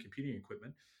equipment and computing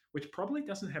equipment, which probably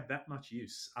doesn't have that much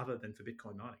use other than for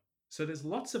Bitcoin mining. So there's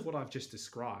lots of what I've just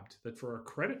described that for a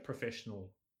credit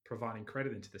professional providing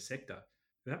credit into the sector,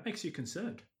 that makes you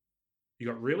concerned.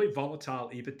 You've got really volatile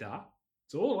EBITDA.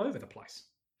 It's all over the place.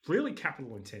 Really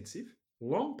capital intensive,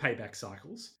 long payback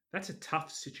cycles. That's a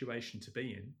tough situation to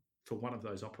be in for one of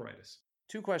those operators.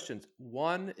 Two questions.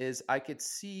 One is I could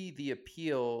see the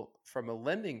appeal from a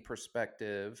lending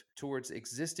perspective towards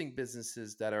existing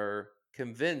businesses that are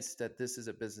convinced that this is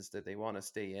a business that they want to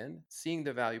stay in, seeing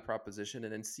the value proposition,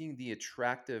 and then seeing the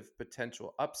attractive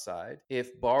potential upside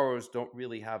if borrowers don't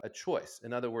really have a choice.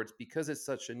 In other words, because it's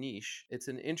such a niche, it's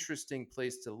an interesting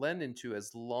place to lend into.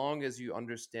 As long as you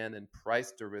understand and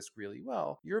price the risk really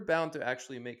well, you're bound to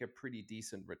actually make a pretty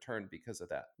decent return because of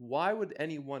that. Why would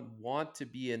anyone want to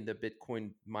be in the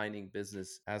Bitcoin mining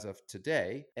business as of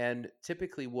today? And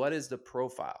typically, what is the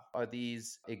profile? Are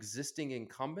these existing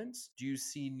incumbents? Do you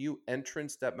see new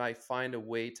entrants that might find a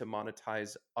way to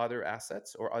monetize other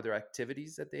assets or other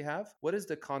activities that they have? What is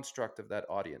the construct of that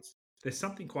audience? There's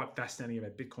something quite fascinating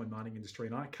about Bitcoin mining industry,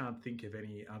 and I can't think of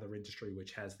any other industry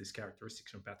which has this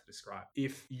characteristics I'm about to describe.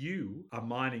 If you are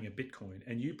mining a Bitcoin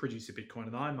and you produce a Bitcoin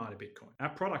and I mine a Bitcoin, our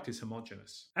product is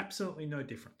homogenous. Absolutely no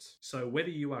difference. So whether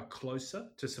you are closer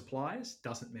to suppliers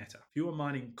doesn't matter. If you are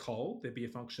mining coal, there'd be a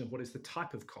function of what is the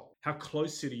type of coal? How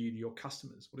close are you to your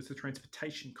customers? What is the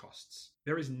transportation costs?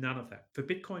 There is none of that. For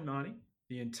Bitcoin mining,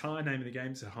 the entire name of the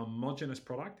game is a homogenous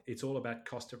product. It's all about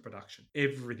cost of production.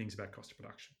 Everything's about cost of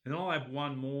production. And I'll add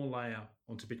one more layer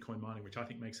onto Bitcoin mining, which I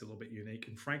think makes it a little bit unique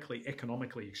and frankly,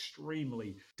 economically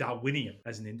extremely Darwinian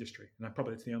as an industry. And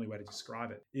probably that's the only way to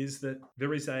describe it, is that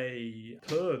there is a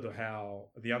third of how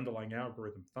the underlying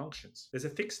algorithm functions. There's a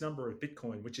fixed number of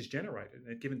Bitcoin which is generated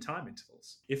at given time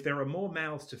intervals. If there are more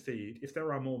mouths to feed, if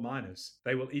there are more miners,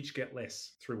 they will each get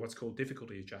less through what's called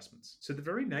difficulty adjustments. So the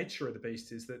very nature of the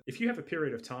beast is that if you have a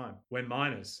period of time when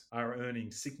miners are earning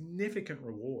significant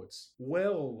rewards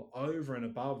well over and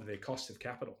above their cost of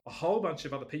capital, a whole bunch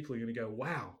of other people are going to go,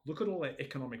 wow, look at all that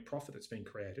economic profit that's been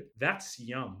created. That's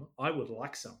yum. I would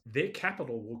like some. Their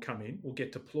capital will come in, will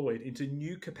get deployed into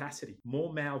new capacity,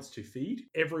 more mouths to feed.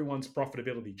 Everyone's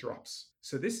profitability drops.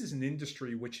 So this is an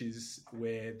industry which is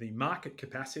where the market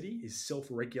capacity is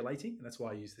self-regulating, and that's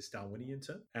why I use this Darwinian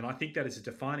term. And I think that is a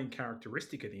defining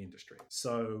characteristic of the industry.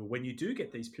 So when you do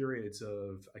get these periods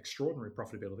of extraordinary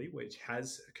profitability, which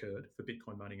has occurred for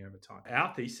Bitcoin mining over time,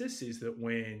 our thesis is that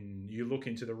when you look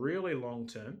into the really long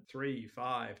term, 3,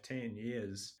 5, 10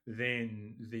 years,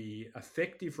 then the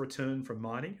effective return from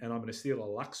mining, and I'm going to steal a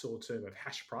Luxor term of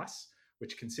hash price,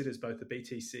 which considers both the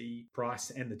BTC price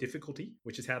and the difficulty,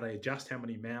 which is how they adjust how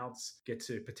many mouths get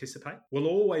to participate, will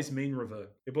always mean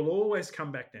revert. It will always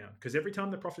come back down because every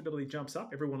time the profitability jumps up,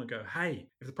 everyone will go, hey,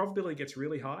 if the profitability gets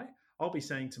really high, I'll be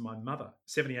saying to my mother,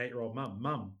 78-year-old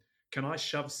mum, can I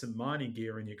shove some mining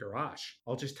gear in your garage?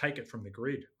 I'll just take it from the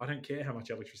grid. I don't care how much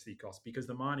electricity costs because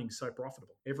the mining's so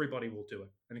profitable. Everybody will do it.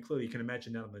 And clearly you can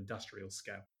imagine that on an industrial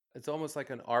scale. It's almost like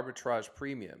an arbitrage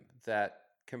premium that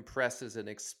compresses and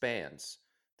expands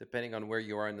depending on where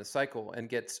you are in the cycle and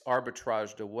gets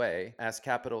arbitraged away as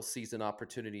capital sees an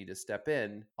opportunity to step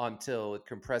in until it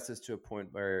compresses to a point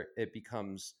where it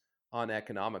becomes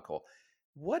uneconomical.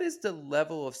 What is the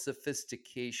level of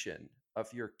sophistication of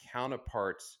your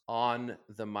counterparts on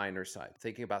the miner side?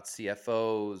 Thinking about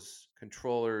CFOs,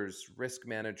 controllers, risk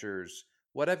managers,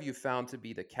 what have you found to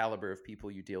be the caliber of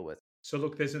people you deal with? So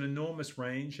look, there's an enormous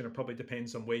range and it probably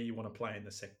depends on where you want to play in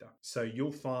the sector. So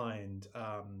you'll find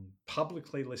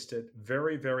publicly listed,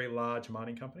 very, very large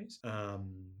mining companies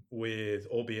with,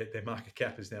 albeit their market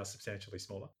cap is now substantially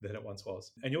smaller than it once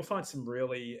was. And you'll find some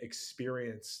really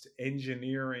experienced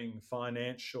engineering,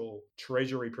 financial,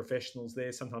 treasury professionals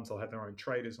there. Sometimes they'll have their own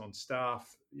traders on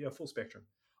staff, full spectrum.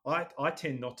 I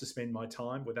tend not to spend my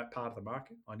time with that part of the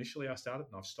market. Initially, I started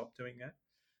and I've stopped doing that.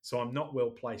 So I'm not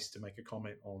well placed to make a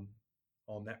comment on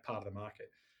that part of the market.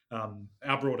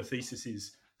 Our broader thesis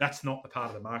is that's not the part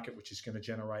of the market which is going to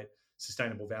generate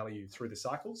sustainable value through the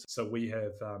cycles. So we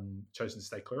have chosen to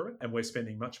stay clear of it. And we're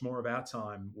spending much more of our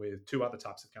time with two other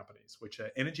types of companies, which are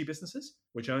energy businesses,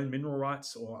 which own mineral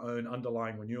rights or own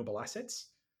underlying renewable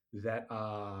assets that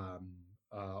are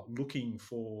looking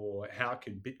for how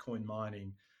can Bitcoin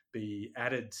mining be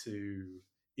added to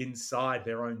inside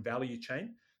their own value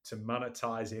chain to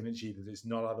monetize energy that is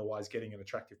not otherwise getting an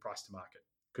attractive price to market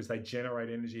because they generate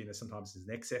energy and there's sometimes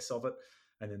an excess of it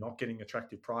and they're not getting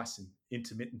attractive price and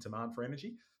intermittent demand for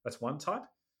energy. That's one type.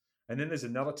 And then there's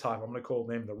another type, I'm going to call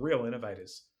them the real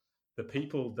innovators, the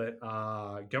people that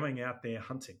are going out there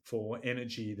hunting for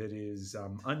energy that is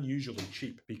unusually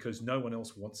cheap because no one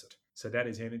else wants it. So that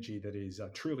is energy that is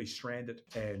truly stranded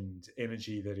and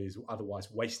energy that is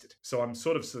otherwise wasted. So I'm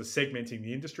sort of segmenting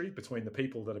the industry between the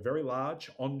people that are very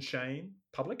large, on-chain,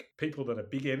 public, people that are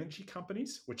big energy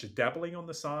companies, which are dabbling on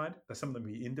the side. There's some of them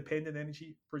be independent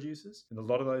energy producers, and a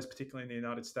lot of those, particularly in the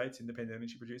United States, independent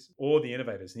energy producers, or the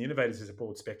innovators. And the innovators is a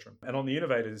broad spectrum. And on the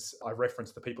innovators, I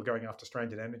reference the people going after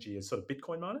stranded energy as sort of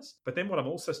Bitcoin miners. But then what I'm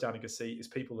also starting to see is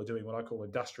people are doing what I call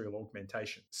industrial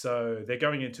augmentation. So they're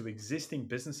going into existing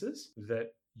businesses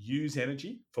that use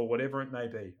energy for whatever it may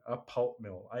be, a pulp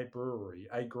mill, a brewery,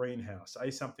 a greenhouse,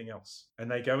 a something else. And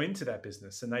they go into that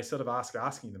business and they sort of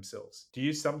asking themselves, do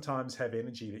you sometimes have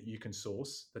energy that you can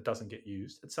source that doesn't get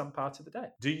used at some parts of the day?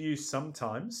 Do you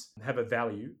sometimes have a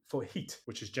value for heat,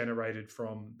 which is generated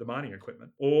from the mining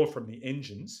equipment or from the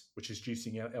engines, which is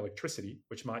juicing out electricity,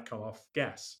 which might come off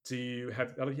gas? Do you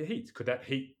have heat? Could that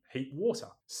heat water?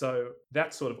 So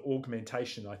that sort of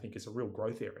augmentation, I think, is a real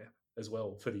growth area as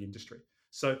well for the industry.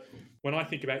 So when I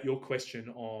think about your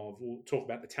question of, we'll talk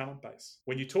about the talent base.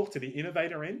 When you talk to the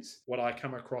innovator ends, what I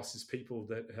come across is people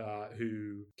that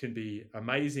who can be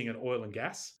amazing at oil and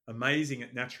gas, amazing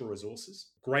at natural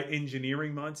resources, great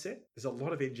engineering mindset. There's a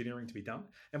lot of engineering to be done.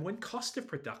 And when cost of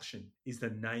production is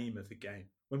the name of the game,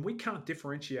 when we can't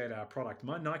differentiate our product,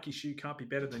 my Nike shoe can't be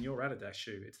better than your Adidas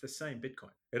shoe. It's the same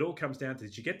Bitcoin. It all comes down to,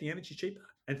 did you get the energy cheaper?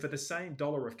 And for the same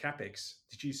dollar of CapEx,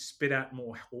 did you spit out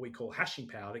more what we call hashing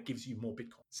power that gives you more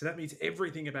Bitcoin? So that means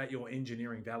everything about your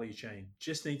engineering value chain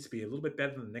just needs to be a little bit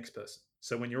better than the next person.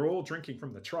 So when you're all drinking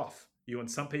from the trough, you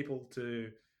want some people to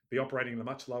be operating at a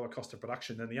much lower cost of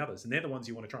production than the others. And they're the ones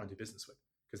you want to try and do business with,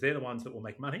 because they're the ones that will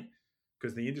make money,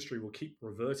 because the industry will keep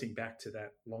reverting back to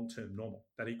that long-term normal,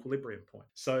 that equilibrium point.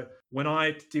 So when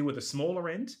I deal with the smaller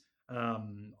end,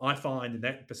 I find, and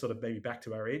that sort of maybe back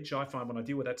to our edge, I find when I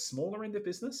deal with that smaller end of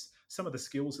business, some of the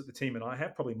skills that the team and I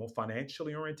have, probably more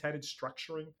financially orientated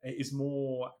structuring, is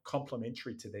more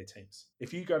complementary to their teams.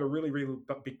 If you go to really, really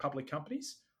big public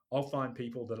companies, I'll find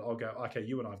people that I'll go, okay,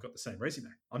 you and I have got the same resume.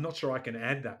 I'm not sure I can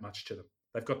add that much to them.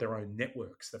 They've got their own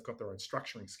networks. They've got their own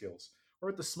structuring skills. Or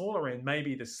at the smaller end,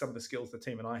 maybe some of the skills the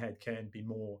team and I had can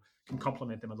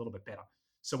complement them a little bit better.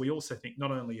 So we also think not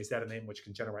only is that an end which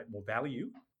can generate more value,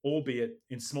 albeit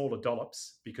in smaller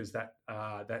dollops, because that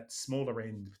smaller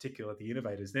end, particularly the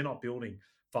innovators, they're not building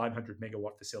 500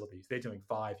 megawatt facilities. They're doing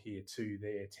 5 here, 2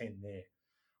 there, 10 there,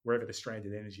 wherever the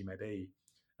stranded energy may be.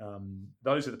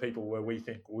 Those are the people where we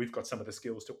think we've got some of the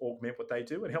skills to augment what they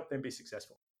do and help them be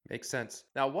successful. Makes sense.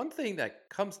 Now, one thing that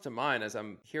comes to mind as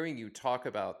I'm hearing you talk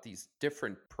about these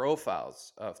different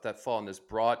profiles that fall in this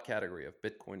broad category of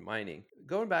Bitcoin mining,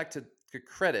 going back to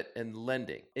credit and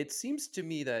lending, it seems to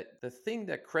me that the thing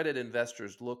that credit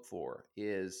investors look for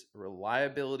is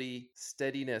reliability,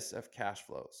 steadiness of cash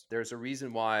flows. There's a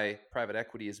reason why private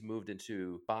equity has moved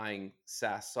into buying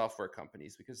SaaS software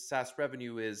companies, because SaaS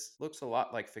revenue looks a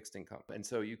lot like fixed income. And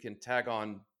so you can tag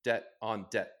on debt,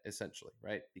 essentially,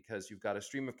 right? Because you've got a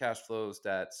stream of cash flows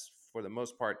that's, for the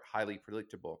most part, highly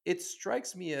predictable. It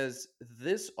strikes me as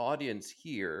this audience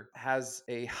here has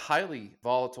a highly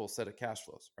volatile set of cash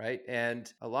flows, right?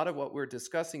 And a lot of what we're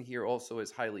discussing here also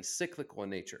is highly cyclical in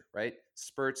nature, right?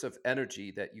 Spurts of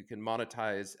energy that you can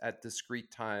monetize at discrete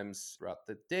times throughout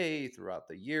the day, throughout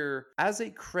the year. As a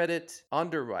credit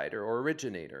underwriter or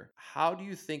originator, how do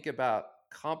you think about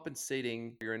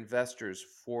compensating your investors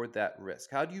for that risk?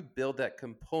 How do you build that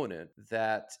component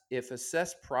that, if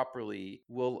assessed properly,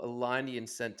 will align the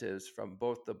incentives from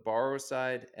both the borrower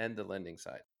side and the lending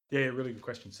side? Yeah, really good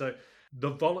question. So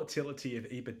the volatility of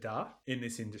EBITDA in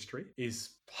this industry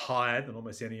is higher than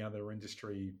almost any other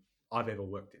industry I've ever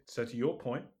worked in. So to your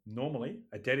point, normally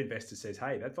a debt investor says,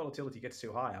 hey, that volatility gets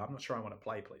too high. I'm not sure I want to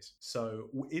play, please. So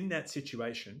in that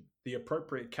situation, the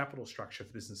appropriate capital structure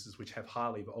for businesses which have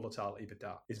highly volatile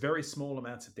EBITDA is very small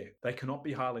amounts of debt. They cannot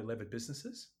be highly levered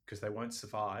businesses because they won't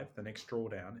survive the next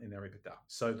drawdown in their EBITDA.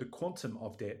 So the quantum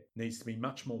of debt needs to be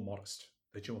much more modest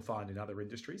that you'll find in other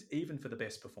industries, even for the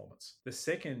best performance. The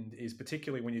second is,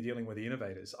 particularly when you're dealing with the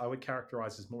innovators, I would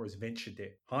characterize as more as venture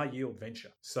debt, high yield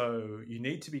venture. So you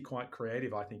need to be quite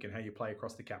creative, I think, in how you play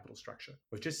across the capital structure.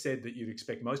 We've just said that you'd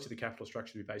expect most of the capital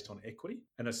structure to be based on equity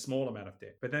and a small amount of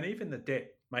debt. But then even the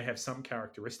debt may have some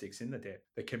characteristics in the debt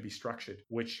that can be structured,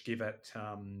 which give it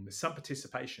some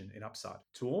participation in upside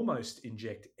to almost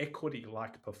inject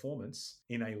equity-like performance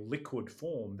in a liquid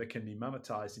form that can be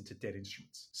monetized into debt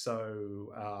instruments. So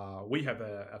we have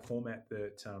a format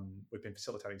that we've been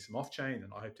facilitating some off-chain,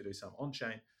 and I hope to do some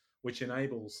on-chain, which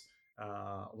enables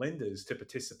lenders to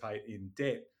participate in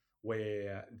debt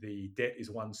where the debt is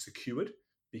one secured,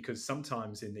 because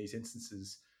sometimes in these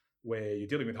instances where you're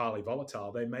dealing with highly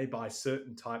volatile, they may buy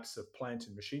certain types of plant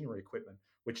and machinery equipment,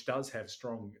 which does have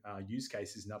strong use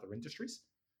cases in other industries.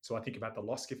 So I think about the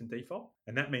loss given default,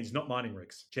 and that means not mining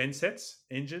rigs, gensets,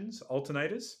 engines,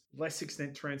 alternators, less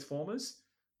extent transformers,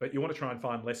 but you want to try and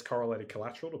find less correlated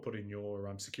collateral to put in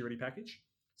your security package.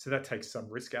 So that takes some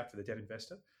risk out for the debt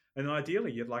investor. And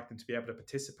ideally, you'd like them to be able to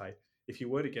participate if you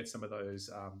were to get some of those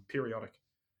periodic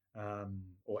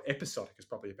or episodic is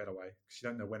probably a better way, because you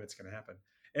don't know when it's going to happen.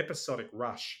 Episodic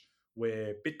rush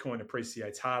where Bitcoin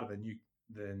appreciates harder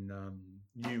than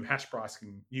new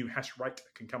new hash rate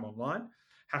can come online.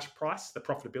 Hash price, the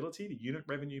profitability, the unit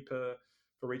revenue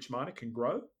for each miner can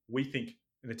grow. We think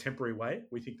in a temporary way.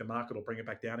 We think the market will bring it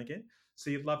back down again. So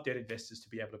you'd love debt investors to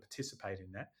be able to participate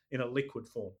in that in a liquid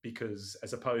form, because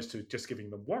as opposed to just giving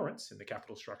them warrants in the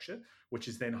capital structure, which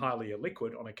is then highly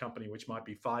illiquid on a company which might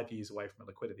be 5 years away from a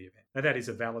liquidity event. Now, that is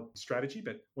a valid strategy,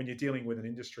 but when you're dealing with an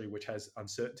industry which has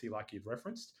uncertainty like you've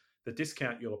referenced, the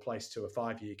discount you'll place to a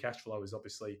 5-year cash flow is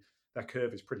obviously, that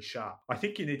curve is pretty sharp. I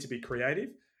think you need to be creative.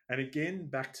 And again,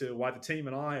 back to why the team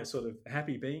and I are sort of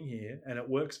happy being here, and it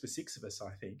works for 6 of us,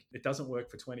 I think. It doesn't work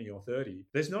for 20 or 30.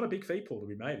 There's not a big fee pool to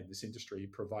be made in this industry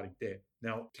providing debt.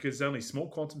 Now, because only small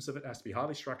quantums of it has to be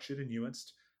highly structured and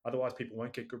nuanced. Otherwise, people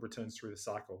won't get good returns through the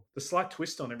cycle. The slight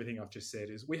twist on everything I've just said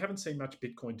is we haven't seen much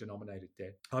Bitcoin-denominated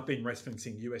debt. I've been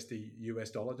referencing USD,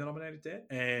 US dollar-denominated debt,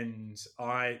 and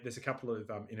there's a couple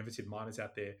of innovative miners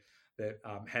out there that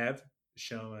have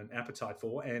shown an appetite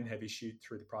for and have issued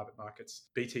through the private markets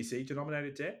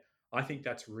BTC-denominated debt. I think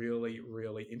that's really,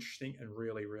 really interesting and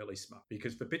really, really smart,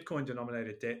 because for Bitcoin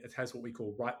denominated debt, it has what we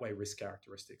call right way risk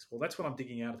characteristics. Well, that's what I'm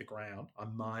digging out of the ground.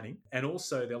 I'm mining. And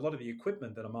also, a lot of the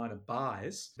equipment that a miner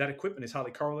buys, that equipment is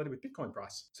highly correlated with Bitcoin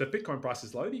price. So if Bitcoin price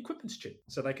is low, the equipment's cheap.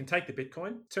 So they can take the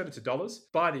Bitcoin, turn it to dollars,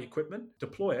 buy the equipment,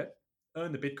 deploy it,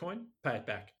 earn the Bitcoin, pay it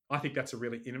back. I think that's a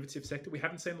really innovative sector. We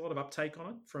haven't seen a lot of uptake on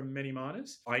it from many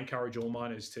miners. I encourage all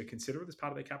miners to consider it as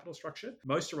part of their capital structure.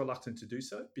 Most are reluctant to do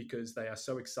so because they are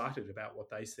so excited about what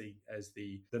they see as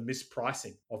the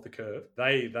mispricing of the curve.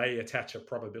 They attach a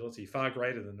probability far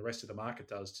greater than the rest of the market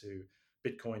does to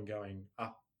Bitcoin going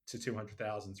up to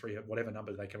 200,000, 300, whatever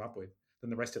number they come up with, than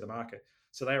the rest of the market.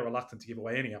 So they are reluctant to give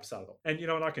away any upside at all. And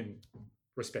and I can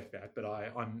respect that, but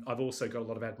I've also got a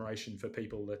lot of admiration for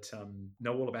people that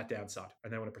know all about downside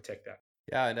and they want to protect that.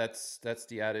 Yeah, and that's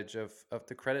the adage of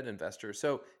the credit investor.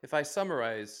 So if I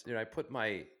summarize, I put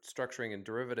my structuring and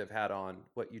derivative hat on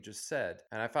what you just said,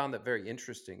 and I found that very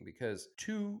interesting because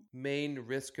 2 main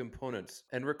risk components.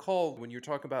 And recall when you're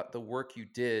talking about the work you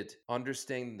did,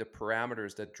 understanding the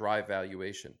parameters that drive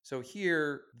valuation. So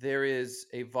here there is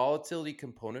a volatility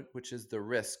component, which is the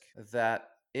risk that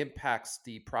impacts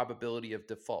the probability of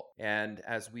default. And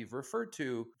as we've referred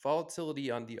to,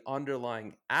 volatility on the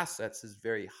underlying assets is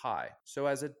very high. So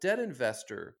as a debt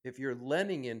investor, if you're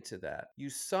lending into that, you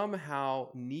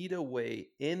somehow need a way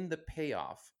in the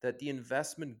payoff that the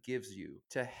investment gives you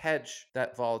to hedge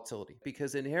that volatility,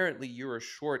 because inherently you're a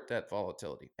short that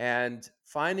volatility. And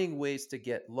finding ways to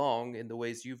get long in the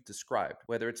ways you've described,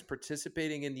 whether it's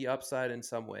participating in the upside in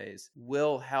some ways,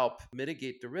 will help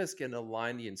mitigate the risk and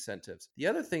align the incentives. The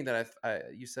other thing that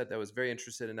you said that was very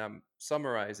interested in, I'm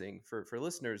summarizing for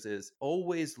listeners, is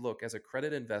always look as a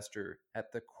credit investor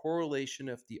at the correlation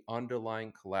of the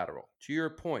underlying collateral. To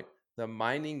your point, the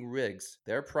mining rigs,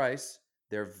 their price,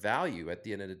 their value at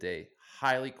the end of the day,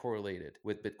 highly correlated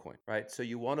with Bitcoin, right? So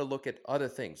you want to look at other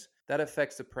things. That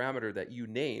affects the parameter that you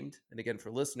named. And again,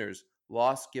 for listeners,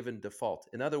 loss given default.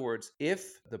 In other words,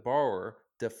 if the borrower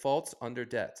defaults under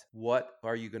debt, what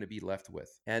are you going to be left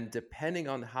with? And depending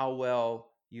on how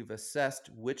well you've assessed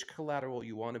which collateral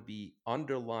you want to be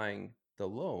underlying the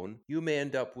loan, you may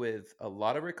end up with a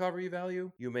lot of recovery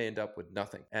value. You may end up with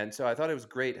nothing. And so I thought it was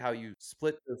great how you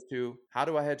split those two. How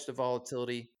do I hedge the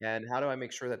volatility? And how do I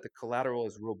make sure that the collateral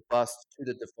is robust to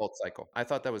the default cycle? I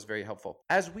thought that was very helpful.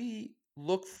 As we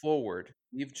look forward,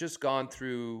 you've just gone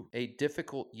through a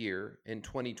difficult year in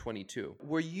 2022.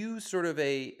 Were you sort of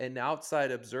an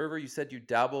outside observer? You said you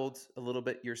dabbled a little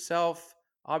bit yourself.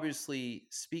 Obviously,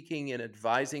 speaking and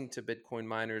advising to Bitcoin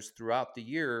miners throughout the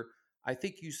year, I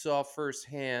think you saw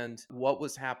firsthand what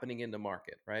was happening in the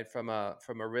market, right? From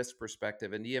a risk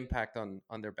perspective and the impact on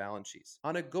their balance sheets.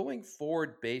 On a going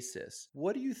forward basis,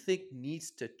 what do you think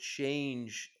needs to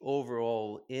change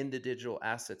overall in the digital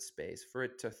asset space for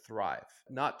it to thrive?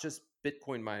 Not just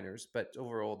Bitcoin miners, but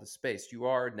overall the space. You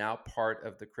are now part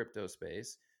of the crypto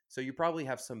space. So you probably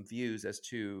have some views as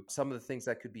to some of the things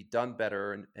that could be done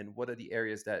better and what are the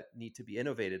areas that need to be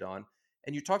innovated on.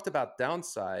 And you talked about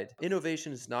downside.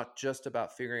 Innovation is not just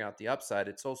about figuring out the upside,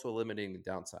 it's also eliminating the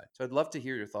downside. So I'd love to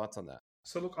hear your thoughts on that.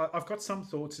 So look, I've got some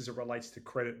thoughts as it relates to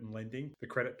credit and lending, the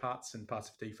credit parts and parts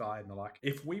of DeFi and the like.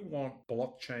 If we want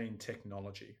blockchain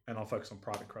technology, and I'll focus on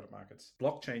private credit markets,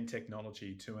 blockchain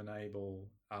technology to enable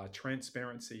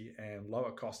transparency and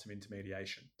lower cost of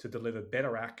intermediation to deliver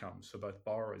better outcomes for both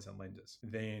borrowers and lenders,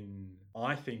 then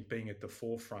I think being at the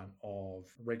forefront of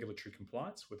regulatory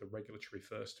compliance with a regulatory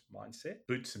first mindset,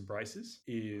 boots and braces,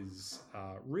 is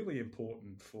really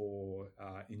important for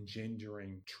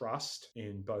engendering trust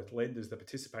in both lenders that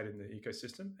participate in the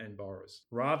ecosystem and borrowers,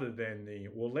 rather than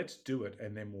let's do it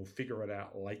and then we'll figure it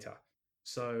out later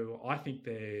So I think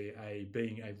they're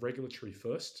being a regulatory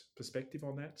first perspective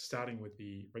on that, starting with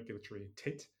the regulatory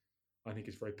intent, I think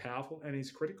is very powerful and is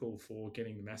critical for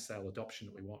getting the mass sale adoption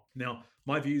that we want. Now,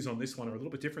 my views on this one are a little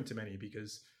bit different to many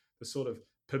because the sort of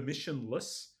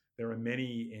permissionless, there are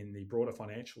many in the broader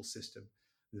financial system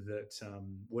that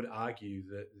would argue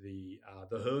that the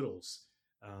hurdles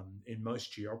in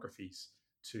most geographies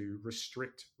to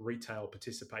restrict retail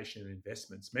participation in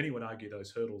investments, many would argue those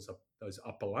hurdles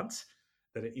are blunt,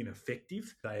 that are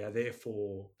ineffective. They are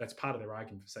therefore, that's part of their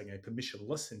argument for saying a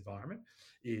permissionless environment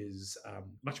is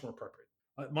much more appropriate.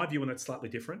 My view on that's slightly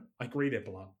different. I agree they're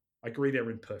blunt. I agree they're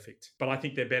imperfect, but I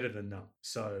think they're better than none.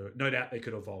 So no doubt they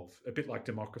could evolve. A bit like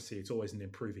democracy, it's always an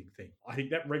improving thing. I think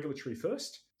that regulatory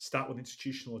first, start with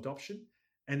institutional adoption.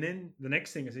 And then the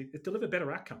next thing is it deliver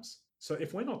better outcomes. So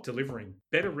if we're not delivering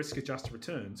better risk-adjusted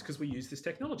returns because we use this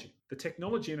technology, the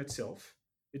technology in itself,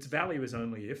 its value is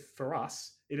only if, for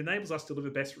us, it enables us to deliver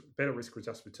better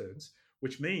risk-adjusted returns,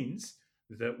 which means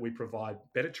that we provide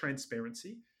better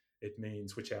transparency. It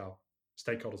means which our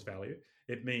stakeholders value.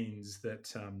 It means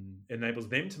that enables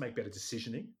them to make better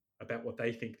decisioning about what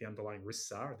they think the underlying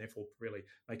risks are and therefore really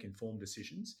make informed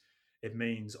decisions. It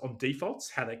means on defaults,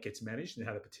 how that gets managed and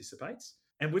how that participates.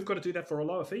 And we've got to do that for a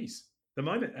lower fees. The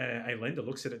moment a lender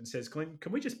looks at it and says, Glyn,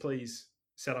 can we just please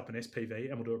set up an SPV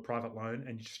and we'll do a private loan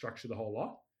and you structure the whole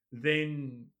lot,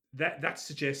 then that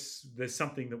suggests there's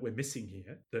something that we're missing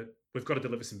here, that we've got to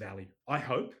deliver some value. I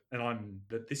hope,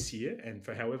 that this year and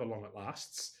for however long it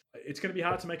lasts, it's going to be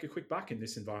hard to make a quick buck in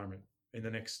this environment in the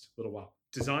next little while.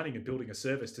 Designing and building a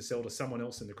service to sell to someone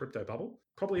else in the crypto bubble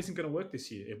probably isn't going to work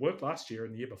this year. It worked last year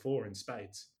and the year before in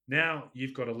spades. Now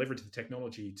you've got to leverage the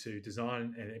technology to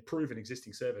design and improve an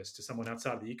existing service to someone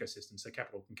outside of the ecosystem so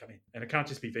capital can come in. And it can't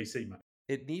just be VC money.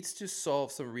 It needs to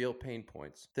solve some real pain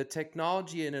points. The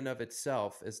technology in and of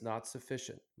itself is not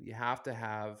sufficient. We have to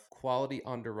have quality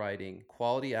underwriting,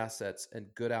 quality assets, and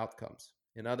good outcomes.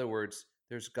 In other words,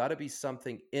 there's got to be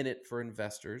something in it for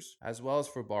investors as well as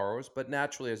for borrowers. But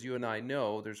naturally, as you and I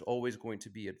know, there's always going to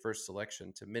be adverse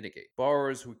selection to mitigate.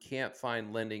 Borrowers who can't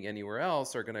find lending anywhere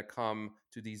else are going to come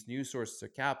to these new sources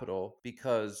of capital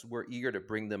because we're eager to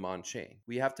bring them on chain.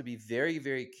 We have to be very,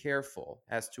 very careful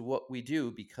as to what we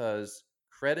do because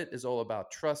credit is all about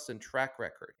trust and track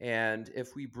record. And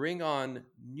if we bring on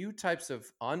new types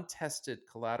of untested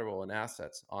collateral and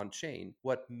assets on chain,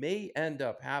 what may end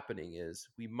up happening is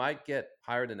we might get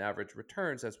higher than average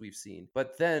returns as we've seen,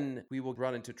 but then we will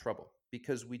run into trouble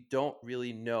because we don't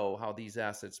really know how these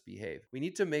assets behave. We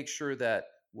need to make sure that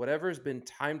whatever has been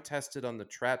time tested on the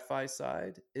TradFi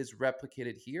side is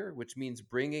replicated here, which means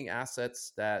bringing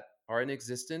assets that are in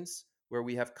existence where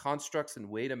we have constructs and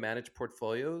way to manage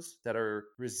portfolios that are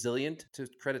resilient to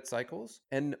credit cycles,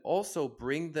 and also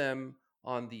bring them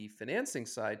on the financing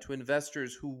side to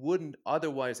investors who wouldn't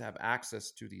otherwise have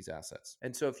access to these assets.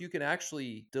 And so if you can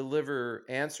actually deliver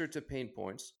answer to pain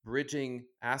points, bridging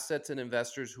assets and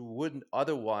investors who wouldn't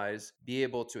otherwise be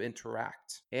able to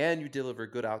interact, and you deliver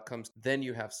good outcomes, then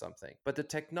you have something. But the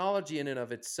technology in and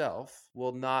of itself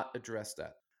will not address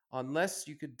that. Unless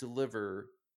you could deliver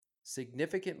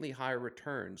significantly higher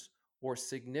returns or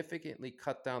significantly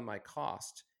cut down my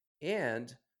cost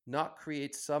and not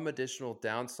create some additional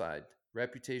downside,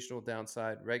 reputational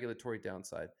downside, regulatory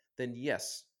downside, then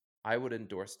yes, I would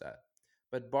endorse that.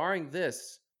 But barring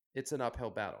this, it's an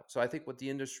uphill battle. So I think what the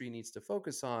industry needs to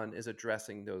focus on is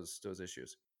addressing those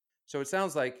issues. So it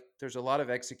sounds like there's a lot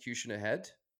of execution ahead,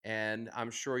 and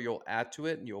I'm sure you'll add to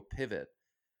it and you'll pivot.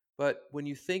 But when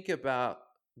you think about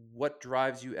what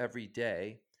drives you every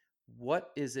day, what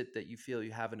is it that you feel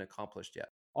you haven't accomplished yet?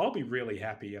 I'll be really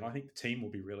happy, and I think the team will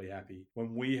be really happy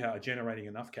when we are generating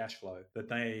enough cash flow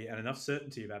and enough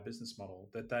certainty of our business model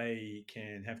that they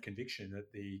can have conviction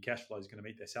that the cash flow is going to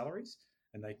meet their salaries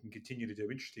and they can continue to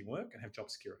do interesting work and have job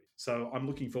security. So I'm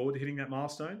looking forward to hitting that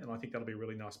milestone, and I think that'll be a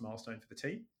really nice milestone for the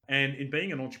team. And in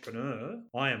being an entrepreneur,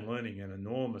 I am learning an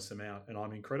enormous amount, and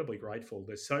I'm incredibly grateful.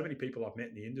 There's so many people I've met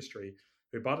in the industry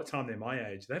who, by the time they're my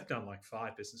age, they've done like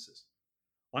 5 businesses.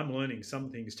 I'm learning some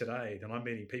things today that I'm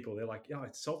meeting people. They're like, yeah, I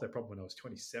solved that problem when I was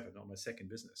 27 on my second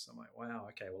business. I'm like, wow,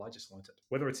 okay, well, I just learned it.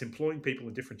 Whether it's employing people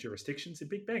in different jurisdictions, in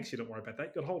big banks, you don't worry about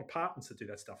that. You've got whole departments that do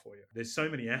that stuff for you. There's so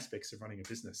many aspects of running a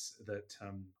business that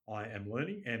I am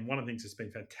learning. And one of the things that's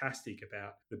been fantastic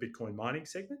about the Bitcoin mining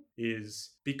segment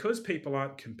is because people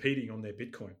aren't competing on their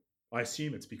Bitcoin, I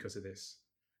assume it's because of this.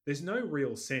 There's no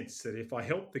real sense that if I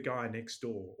help the guy next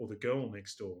door or the girl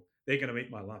next door, they're going to eat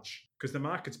my lunch because the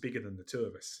market's bigger than the two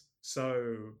of us.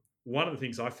 So one of the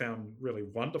things I found really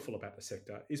wonderful about the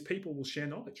sector is people will share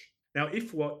knowledge. Now,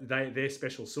 if their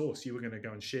special sauce you were going to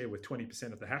go and share with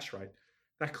 20% of the hash rate,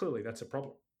 that's a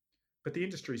problem. But the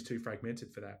industry is too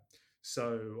fragmented for that.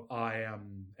 So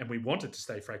and we wanted to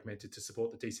stay fragmented to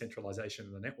support the decentralization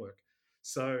of the network.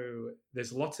 So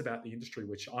there's lots about the industry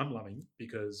which I'm loving,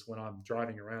 because when I'm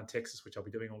driving around Texas, which I'll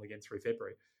be doing all again through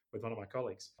February with one of my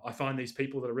colleagues, I find these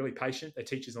people that are really patient. They're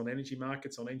teachers on energy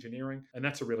markets, on engineering, and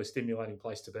that's a really stimulating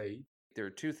place to be. There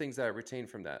are two things that I retain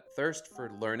from that. Thirst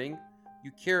for learning.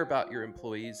 You care about your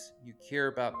employees. You care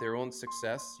about their own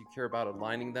success. You care about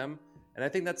aligning them. And I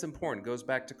think that's important. It goes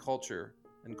back to culture.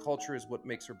 And culture is what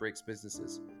makes or breaks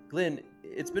businesses. Glyn,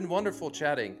 it's been wonderful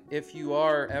chatting. If you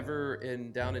are ever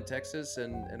down in Texas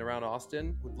and around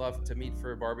Austin, would love to meet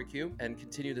for a barbecue and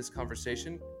continue this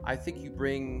conversation. I think you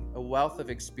bring a wealth of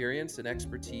experience and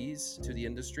expertise to the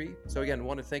industry. So again, I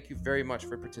want to thank you very much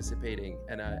for participating,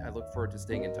 and I look forward to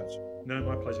staying in touch. No,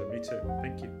 my pleasure. Me too.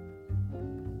 Thank you.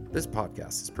 This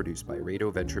podcast is produced by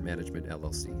Rado Venture Management,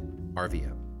 LLC,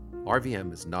 RVM.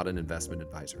 RVM is not an investment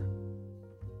advisor.